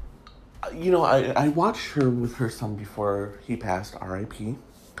 I watched her with her son before he passed, R.I.P.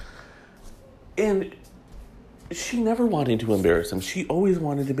 And she never wanted to embarrass him. She always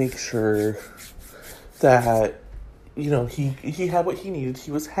wanted to make sure that, he had what he needed.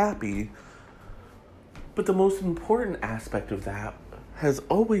 He was happy. But the most important aspect of that has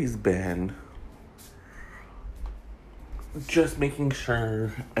always been just making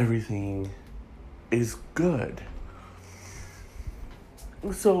sure everything is good.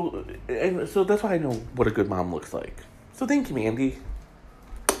 So that's why I know what a good mom looks like. So thank you, Mandy.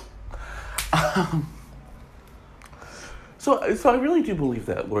 So I really do believe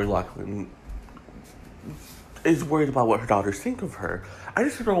that Lori Loughlin is worried about what her daughters think of her. I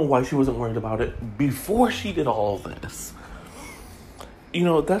just don't know why she wasn't worried about it before she did all of this.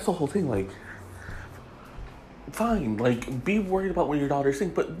 That's the whole thing, fine, be worried about what your daughters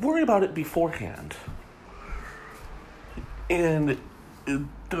think, but worry about it beforehand. And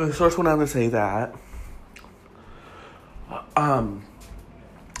the source went on to say that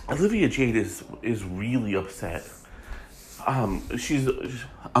Olivia Jade is really upset. She's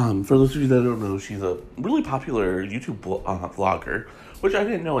for those of you that don't know, she's a really popular YouTube vlogger, which I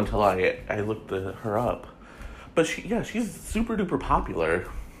didn't know until I looked her up. But she's super duper popular.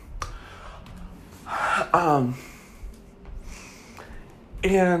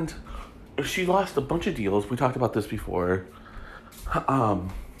 And she lost a bunch of deals. We talked about this before.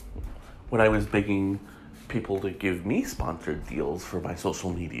 When I was begging people to give me sponsored deals for my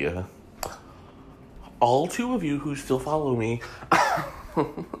social media. All two of you who still follow me.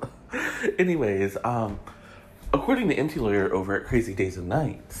 Anyways, according to Inty Lawyer over at Crazy Days and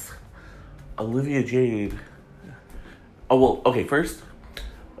Nights, Olivia Jade... Oh, well, okay, first,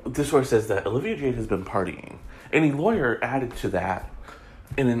 this source says that Olivia Jade has been partying. And a lawyer added to that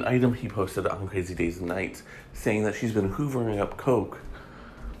in an item he posted on Crazy Days and Nights, saying that she's been hoovering up coke.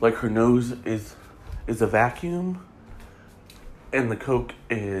 Like her nose is a vacuum, and the coke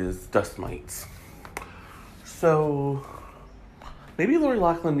is dust mites. So, maybe Lori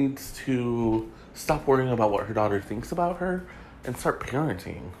Loughlin needs to stop worrying about what her daughter thinks about her and start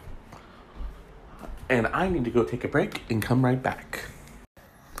parenting. And I need to go take a break and come right back.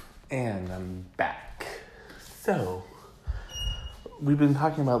 And I'm back. So, we've been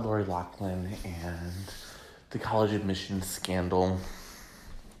talking about Lori Loughlin and the college admissions scandal.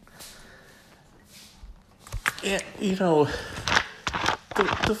 And,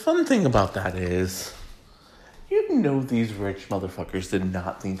 the fun thing about that is, these rich motherfuckers did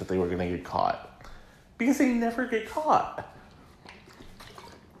not think that they were going to get caught. Because they never get caught.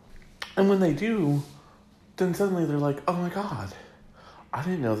 And when they do, then suddenly they're like, oh my god, I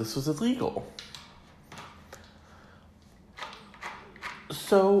didn't know this was illegal.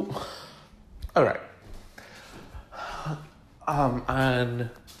 So, alright. On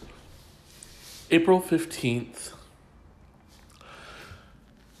April 15th,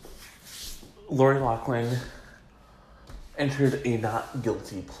 Lori Loughlin entered a not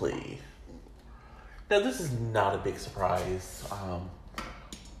guilty plea. Now, this is not a big surprise.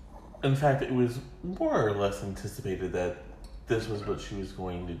 In fact, it was more or less anticipated that this was what she was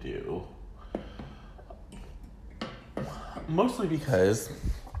going to do. Mostly because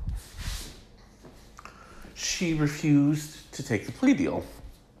she refused to take the plea deal.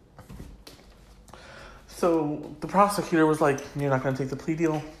 So the prosecutor was like, you're not going to take the plea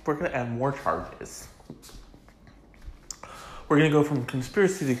deal? We're going to add more charges. We're going to go from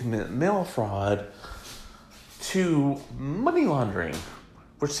conspiracy to commit mail fraud to money laundering,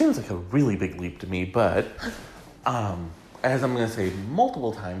 which seems like a really big leap to me, but as I'm going to say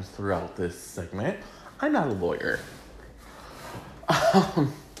multiple times throughout this segment, I'm not a lawyer.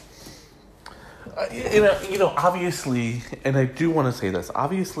 Obviously, and I do want to say this,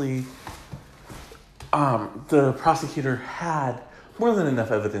 obviously, the prosecutor had more than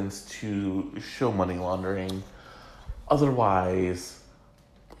enough evidence to show money laundering. Otherwise,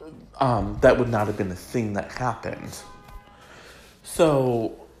 that would not have been the thing that happened.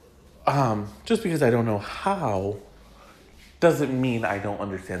 So, just because I don't know how doesn't mean I don't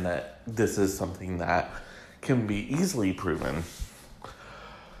understand that this is something that can be easily proven.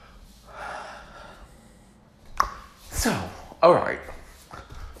 So, all right.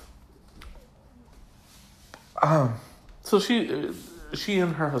 So she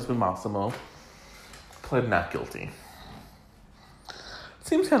and her husband Massimo pled not guilty.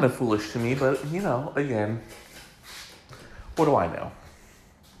 Seems kind of foolish to me, but again, what do I know?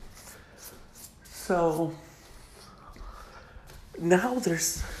 So now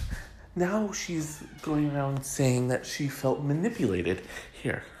she's going around saying that she felt manipulated.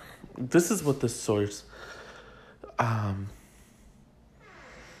 Here, this is what the source.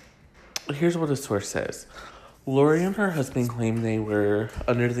 Here's what a source says. Lori and her husband claim they were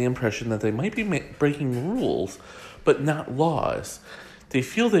under the impression that they might be breaking rules, but not laws. They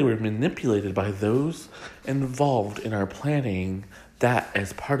feel they were manipulated by those involved in our planning that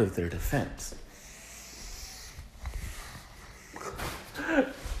as part of their defense.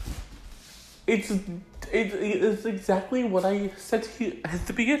 It's exactly what I said to you at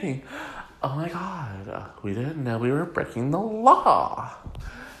the beginning. Oh my God, we didn't know we were breaking the law.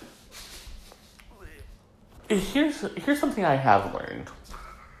 Here's something I have learned.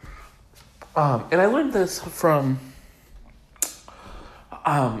 And I learned this from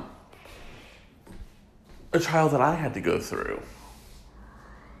a trial that I had to go through.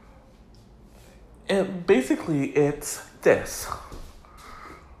 And basically, it's this.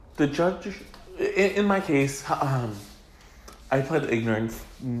 The judge, in my case, I pled ignorance,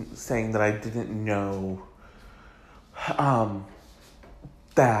 saying that I didn't know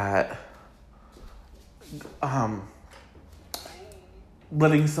that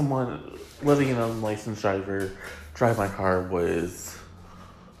letting an unlicensed driver drive my car was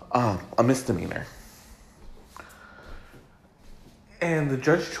a misdemeanor. And the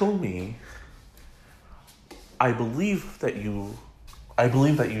judge told me, I believe that you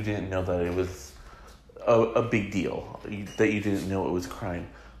didn't know that it was a big deal, that you didn't know it was a crime.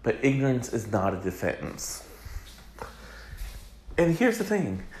 But ignorance is not a defense. And here's the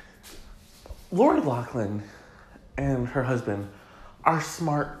thing. Lori Loughlin and her husband are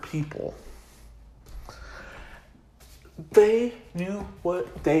smart people. They knew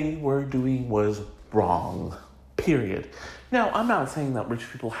what they were doing was wrong. Period. Now, I'm not saying that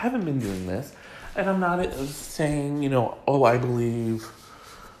rich people haven't been doing this, and I'm not saying, I believe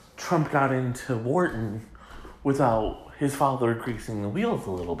Trump got into Wharton without his father greasing the wheels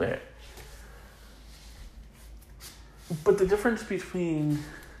a little bit. But the difference between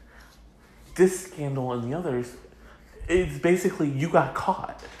this scandal and the others is basically you got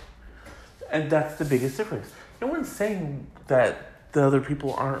caught. And that's the biggest difference. No one's saying that the other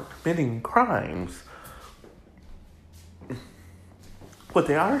people aren't committing crimes. What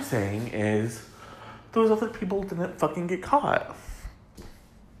they are saying is those other people didn't fucking get caught.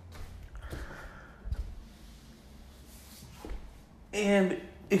 And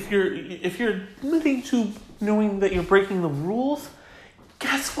if you're admitting to knowing that you're breaking the rules,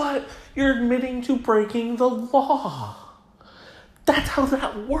 guess what? You're admitting to breaking the law. That's how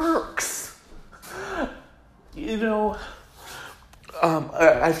that works.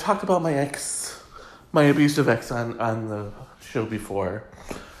 I've talked about my abusive ex on the show before.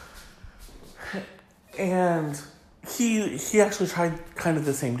 And he actually tried kind of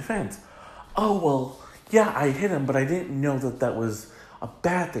the same defense. Oh, well, yeah, I hit him, but I didn't know that was a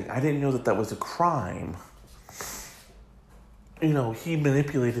bad thing. I didn't know that was a crime. He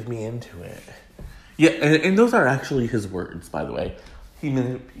manipulated me into it. Yeah, and those are actually his words, by the way. He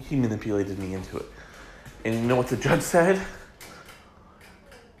manipulated me into it. And you know what the judge said?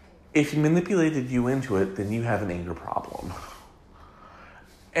 If he manipulated you into it, then you have an anger problem.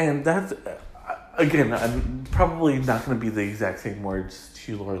 And that's, again, I'm probably not going to be the exact same words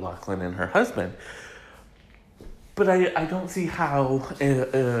to Lori Loughlin and her husband, but I don't see how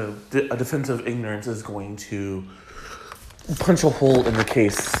a defense of ignorance is going to punch a hole in the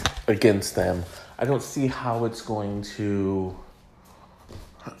case against them. I don't see how it's going to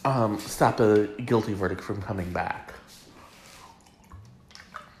stop a guilty verdict from coming back.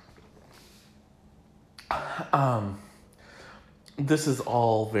 This is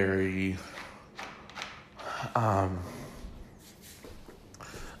all very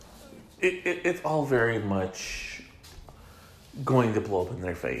it's all very much going to blow up in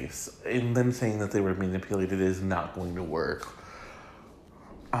their face. And them saying that they were manipulated is not going to work.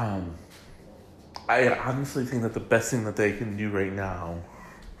 I honestly think that the best thing that they can do right now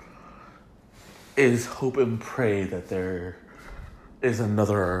is hope and pray that there is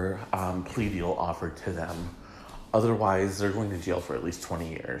another plea deal offered to them. Otherwise, they're going to jail for at least 20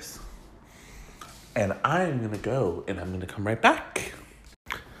 years. And I'm going to go, and I'm going to come right back.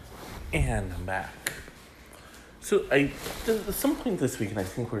 And I'm back. So, at some point this week, and I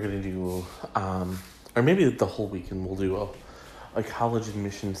think we're going to do, or maybe the whole weekend, we'll do a college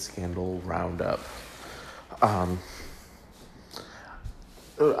admission scandal roundup. I'll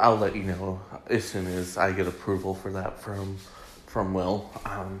let you know as soon as I get approval for that from Will.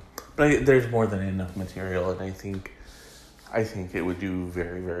 But there's more than enough material, and I think it would do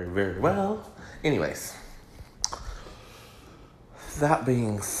very, very, very well. Anyways, that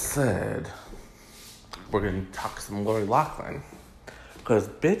being said, we're going to talk some Lori Loughlin, because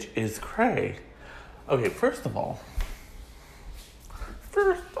bitch is cray. Okay, first of all,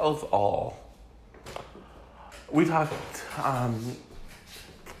 we talked on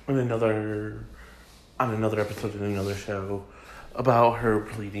another episode in another show about her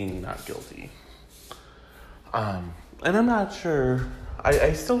pleading not guilty. And I'm not sure,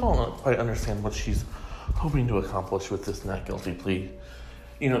 I still don't quite understand what she's hoping to accomplish with this not guilty plea.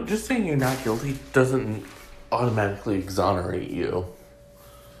 You know, just saying you're not guilty doesn't automatically exonerate you.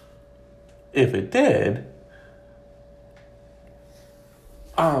 If it did,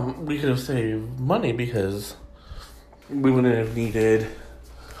 we could have saved money because we wouldn't have needed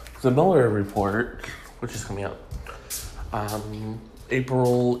the Mueller report, which is coming out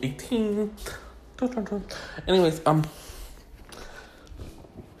April 18th. Anyways,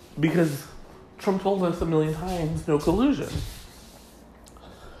 because Trump told us a million times, no collusion.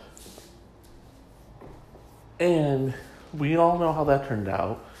 And we all know how that turned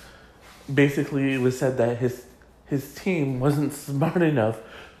out. Basically, it was said that his team wasn't smart enough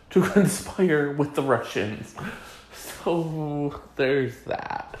to conspire with the Russians. So, there's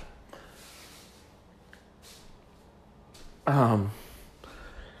that.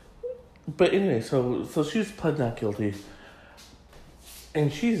 But anyway, so she's pled not guilty.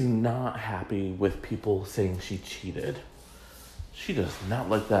 And she's not happy with people saying she cheated. She does not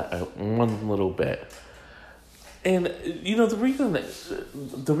like that one little bit. And, you know, the reason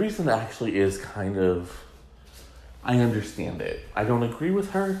actually is kind of, I understand it. I don't agree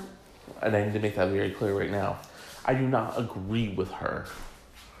with her, and I need to make that very clear right now. I do not agree with her.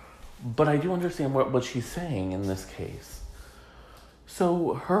 But I do understand what she's saying in this case.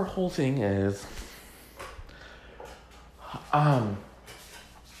 So, her whole thing is, her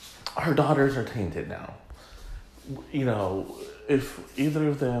daughters are tainted now. You know, if either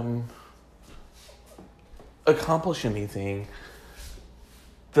of them accomplish anything,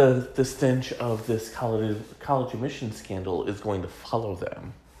 the stench of this college admission scandal is going to follow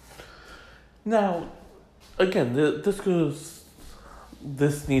them. Now, again, this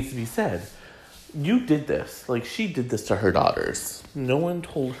needs to be said. You did this. Like, she did this to her daughters. No one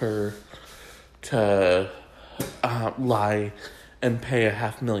told her to lie and pay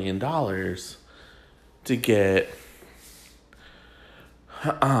 $500,000 to get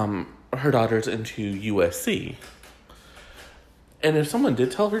her daughters into USC. And if someone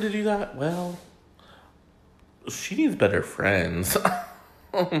did tell her to do that, well, she needs better friends.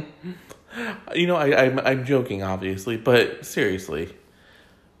 You know, I'm joking, obviously, but seriously,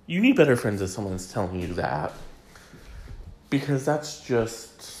 you need better friends if someone's telling you that, because that's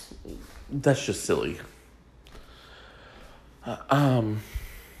just silly.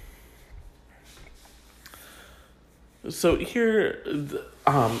 So here,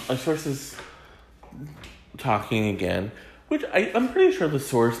 a source is talking again, which I'm pretty sure the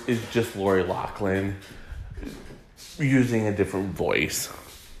source is just Lori Loughlin using a different voice.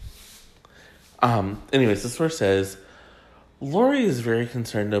 Anyways, the source says, Lori is very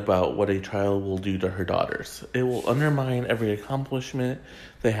concerned about what a trial will do to her daughters. It will undermine every accomplishment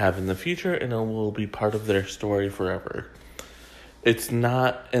they have in the future, and it will be part of their story forever. It's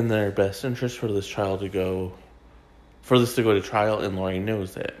not in their best interest for this to go to trial, and Lori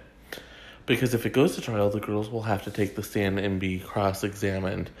knows it. Because if it goes to trial, the girls will have to take the stand and be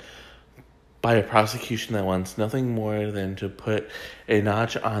cross-examined by a prosecution that wants nothing more than to put a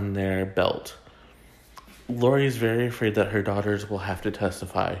notch on their belt. Lori is very afraid that her daughters will have to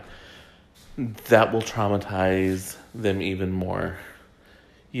testify. That will traumatize them even more.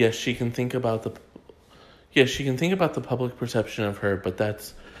 Yes, she can think about the public perception of her, but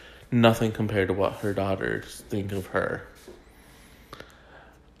that's nothing compared to what her daughters think of her.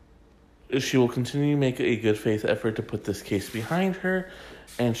 She will continue to make a good faith effort to put this case behind her,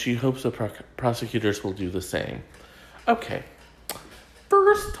 and she hopes the prosecutors will do the same. Okay,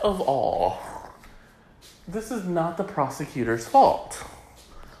 first of all, this is not the prosecutor's fault.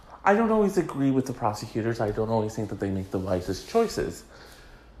 I don't always agree with the prosecutors. I don't always think that they make the wisest choices.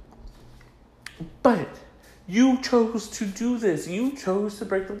 But you chose to do this. You chose to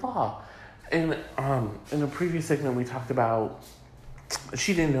break the law. And in a previous segment, we talked about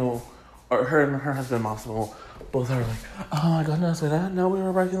she didn't know, or her and her husband Massimo both are like, oh my goodness, we didn't know we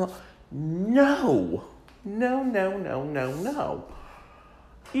were breaking the law. No.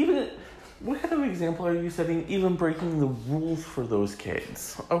 Even, what kind of example are you setting, even breaking the rules for those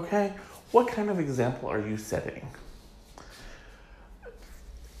kids? Okay? What kind of example are you setting?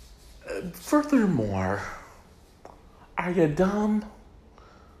 Furthermore, are you dumb?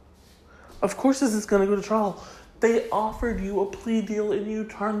 Of course this is going to go to trial. They offered you a plea deal and you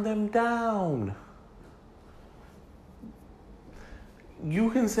turned them down.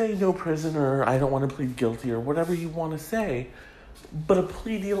 You can say no prison or I don't want to plead guilty or whatever you want to say, but a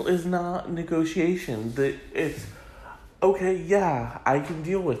plea deal is not negotiation. It's, okay, yeah, I can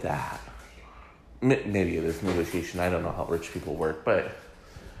deal with that. Maybe it is negotiation. I don't know how rich people work, but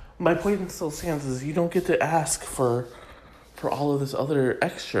my point still stands is you don't get to ask for all of this other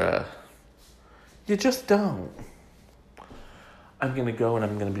extra. You just don't. I'm going to go and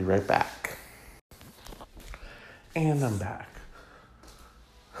I'm going to be right back. And I'm back.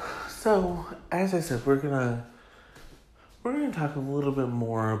 So, as I said, we're gonna talk a little bit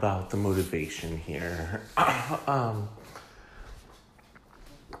more about the motivation here.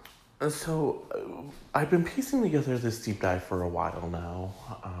 So, I've been piecing together this deep dive for a while now.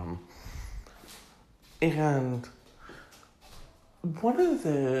 And one of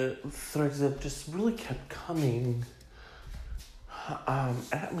the threads that just really kept coming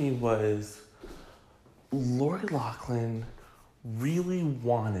at me was Lori Loughlin really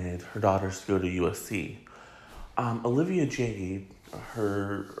wanted her daughters to go to USC. Olivia Jade,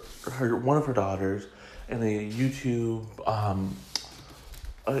 her one of her daughters, and a YouTube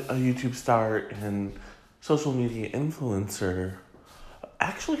star and social media influencer,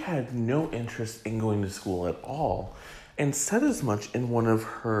 actually had no interest in going to school at all, and said as much in one of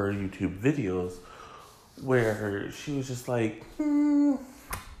her YouTube videos, where she was just like,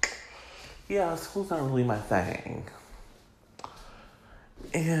 yeah, school's not really my thing.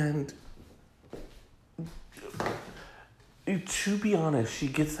 And to be honest, she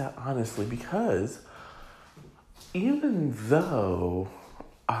gets that honestly, because even though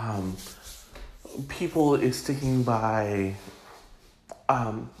people is sticking by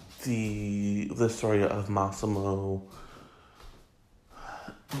the story of Massimo,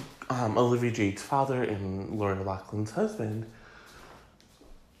 Olivia Jade's father and Lori Loughlin's husband,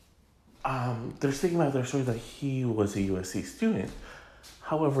 they're sticking by their story that he was a USC student.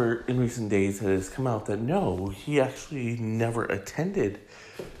 However, in recent days, it has come out that no, he actually never attended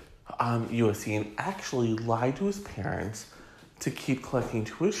USC and actually lied to his parents to keep collecting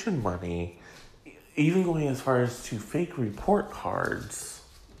tuition money, even going as far as to fake report cards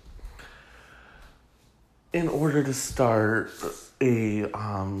in order to start a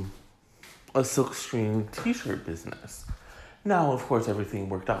silkscreen t-shirt business. Now, of course, everything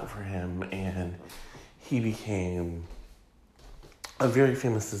worked out for him, and he became a very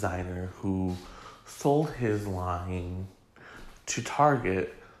famous designer who sold his line to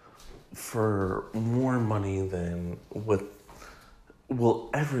Target for more money than what will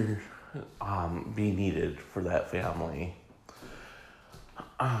ever be needed for that family.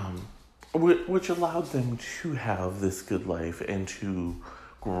 Which allowed them to have this good life and to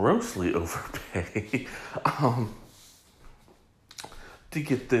grossly overpay to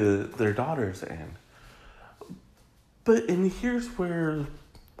get their daughters in. And here's where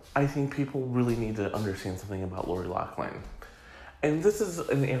I think people really need to understand something about Lori Loughlin. And this is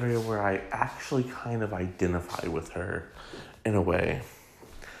an area where I actually kind of identify with her in a way.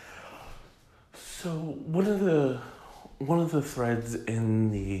 So one of the threads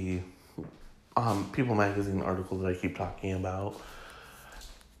in the People magazine article that I keep talking about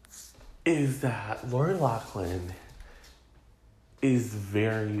is that Lori Loughlin is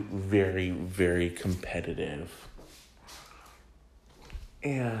very, very, very competitive.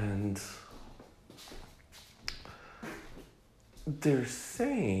 And they're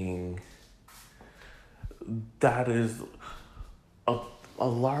saying that is a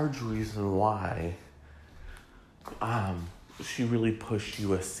large reason why she really pushed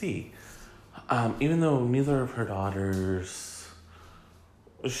USC. Even though neither of her daughters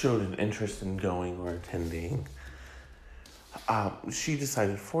showed an interest in going or attending, she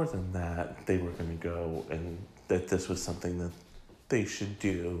decided for them that they were going to go and that this was something that they should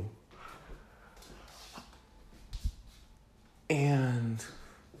do. And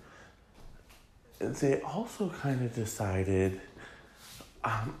they also kind of decided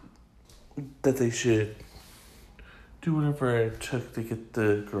that they should do whatever it took to get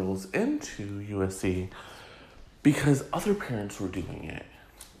the girls into USC because other parents were doing it.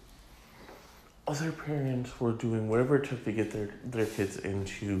 Other parents were doing whatever it took to get their kids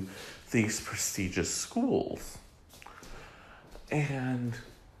into these prestigious schools. And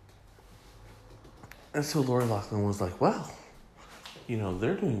so Lori Loughlin was like, well,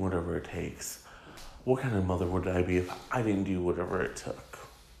 they're doing whatever it takes. What kind of mother would I be if I didn't do whatever it took?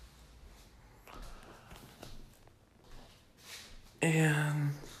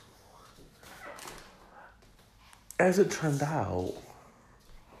 And as it turned out,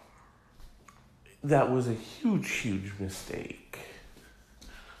 that was a huge, huge mistake.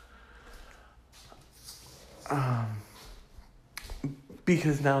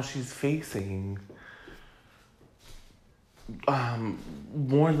 Because now she's facing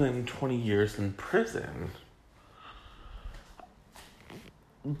more than 20 years in prison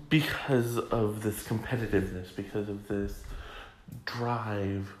because of this competitiveness, because of this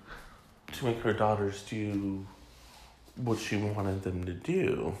drive to make her daughters do what she wanted them to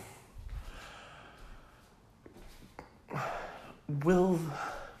do. Will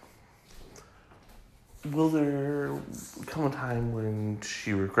there come a time when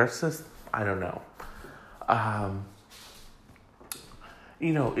she regrets this? I don't know.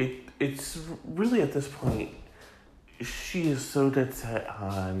 It's really at this point, she is so dead set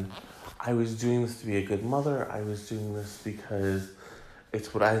on, I was doing this to be a good mother, I was doing this because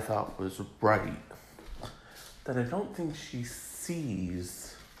it's what I thought was right, that I don't think she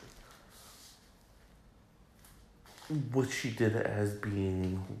sees what she did as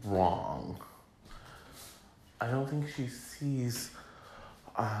being wrong. I don't think she sees,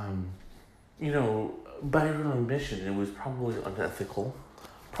 by her own admission, it was probably unethical,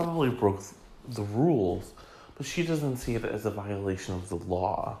 probably broke the rules, but she doesn't see it as a violation of the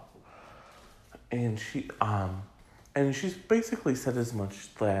law. And she's basically said as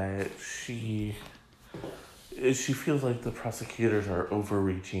much that she feels like the prosecutors are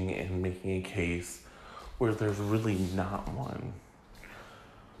overreaching and making a case where there's really not one.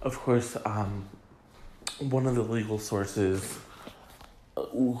 Of course, one of the legal sources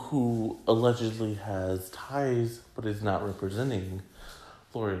who allegedly has ties but is not representing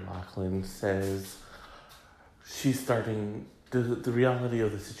Lori Loughlin says she's starting, the reality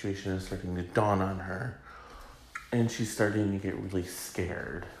of the situation is starting to dawn on her, and she's starting to get really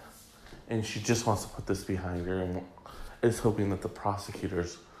scared, and she just wants to put this behind her and is hoping that the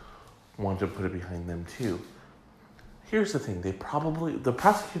prosecutors want to put it behind them too. Here's the thing, the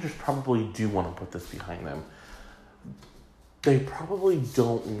prosecutors probably do want to put this behind them. They probably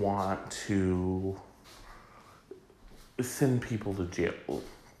don't want to send people to jail.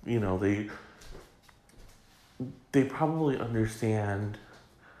 They probably understand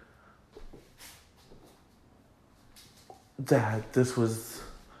that this was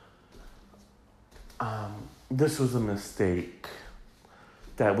a mistake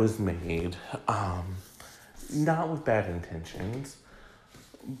that was made, not with bad intentions,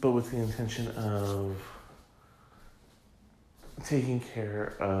 but with the intention of taking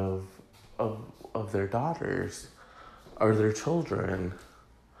care of their daughters or their children.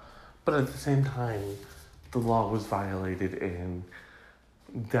 But at the same time, the law was violated, and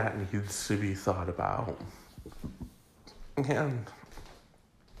that needs to be thought about.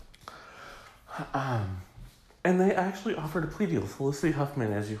 And they actually offered a plea deal. Felicity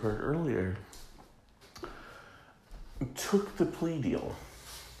Huffman, as you heard earlier, took the plea deal,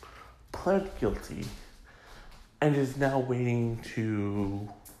 pled guilty, and is now waiting to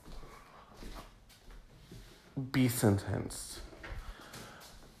be sentenced.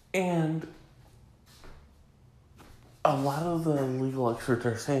 And a lot of the legal experts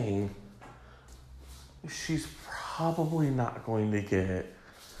are saying she's probably not going to get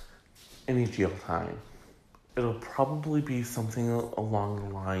any jail time. It'll probably be something along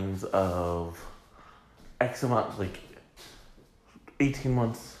the lines of X amount, like 18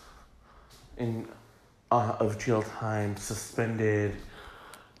 months in of jail time, suspended,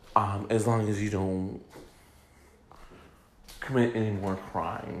 as long as you don't commit any more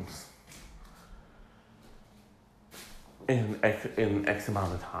crimes in X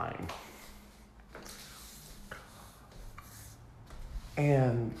amount of time.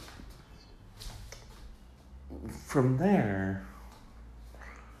 And from there,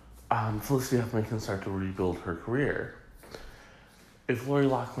 Felicity Huffman can start to rebuild her career. If Lori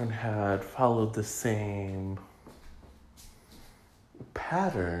Loughlin had followed the same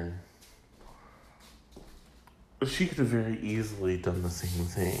pattern, she could have very easily done the same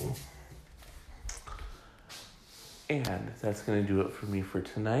thing. And that's going to do it for me for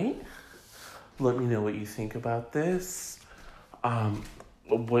tonight. Let me know what you think about this. Let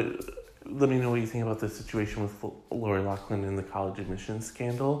me know what you think about the situation with Lori Loughlin and the college admissions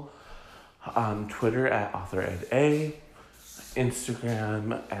scandal. On Twitter at AuthorEdA.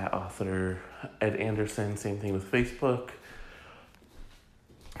 Instagram at AuthorEdAnderson. Same thing with Facebook.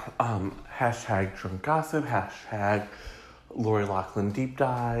 Hashtag Drunk Gossip. Hashtag Lori Loughlin Deep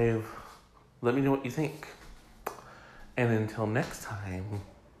Dive. Let me know what you think. And until next time,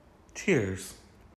 cheers.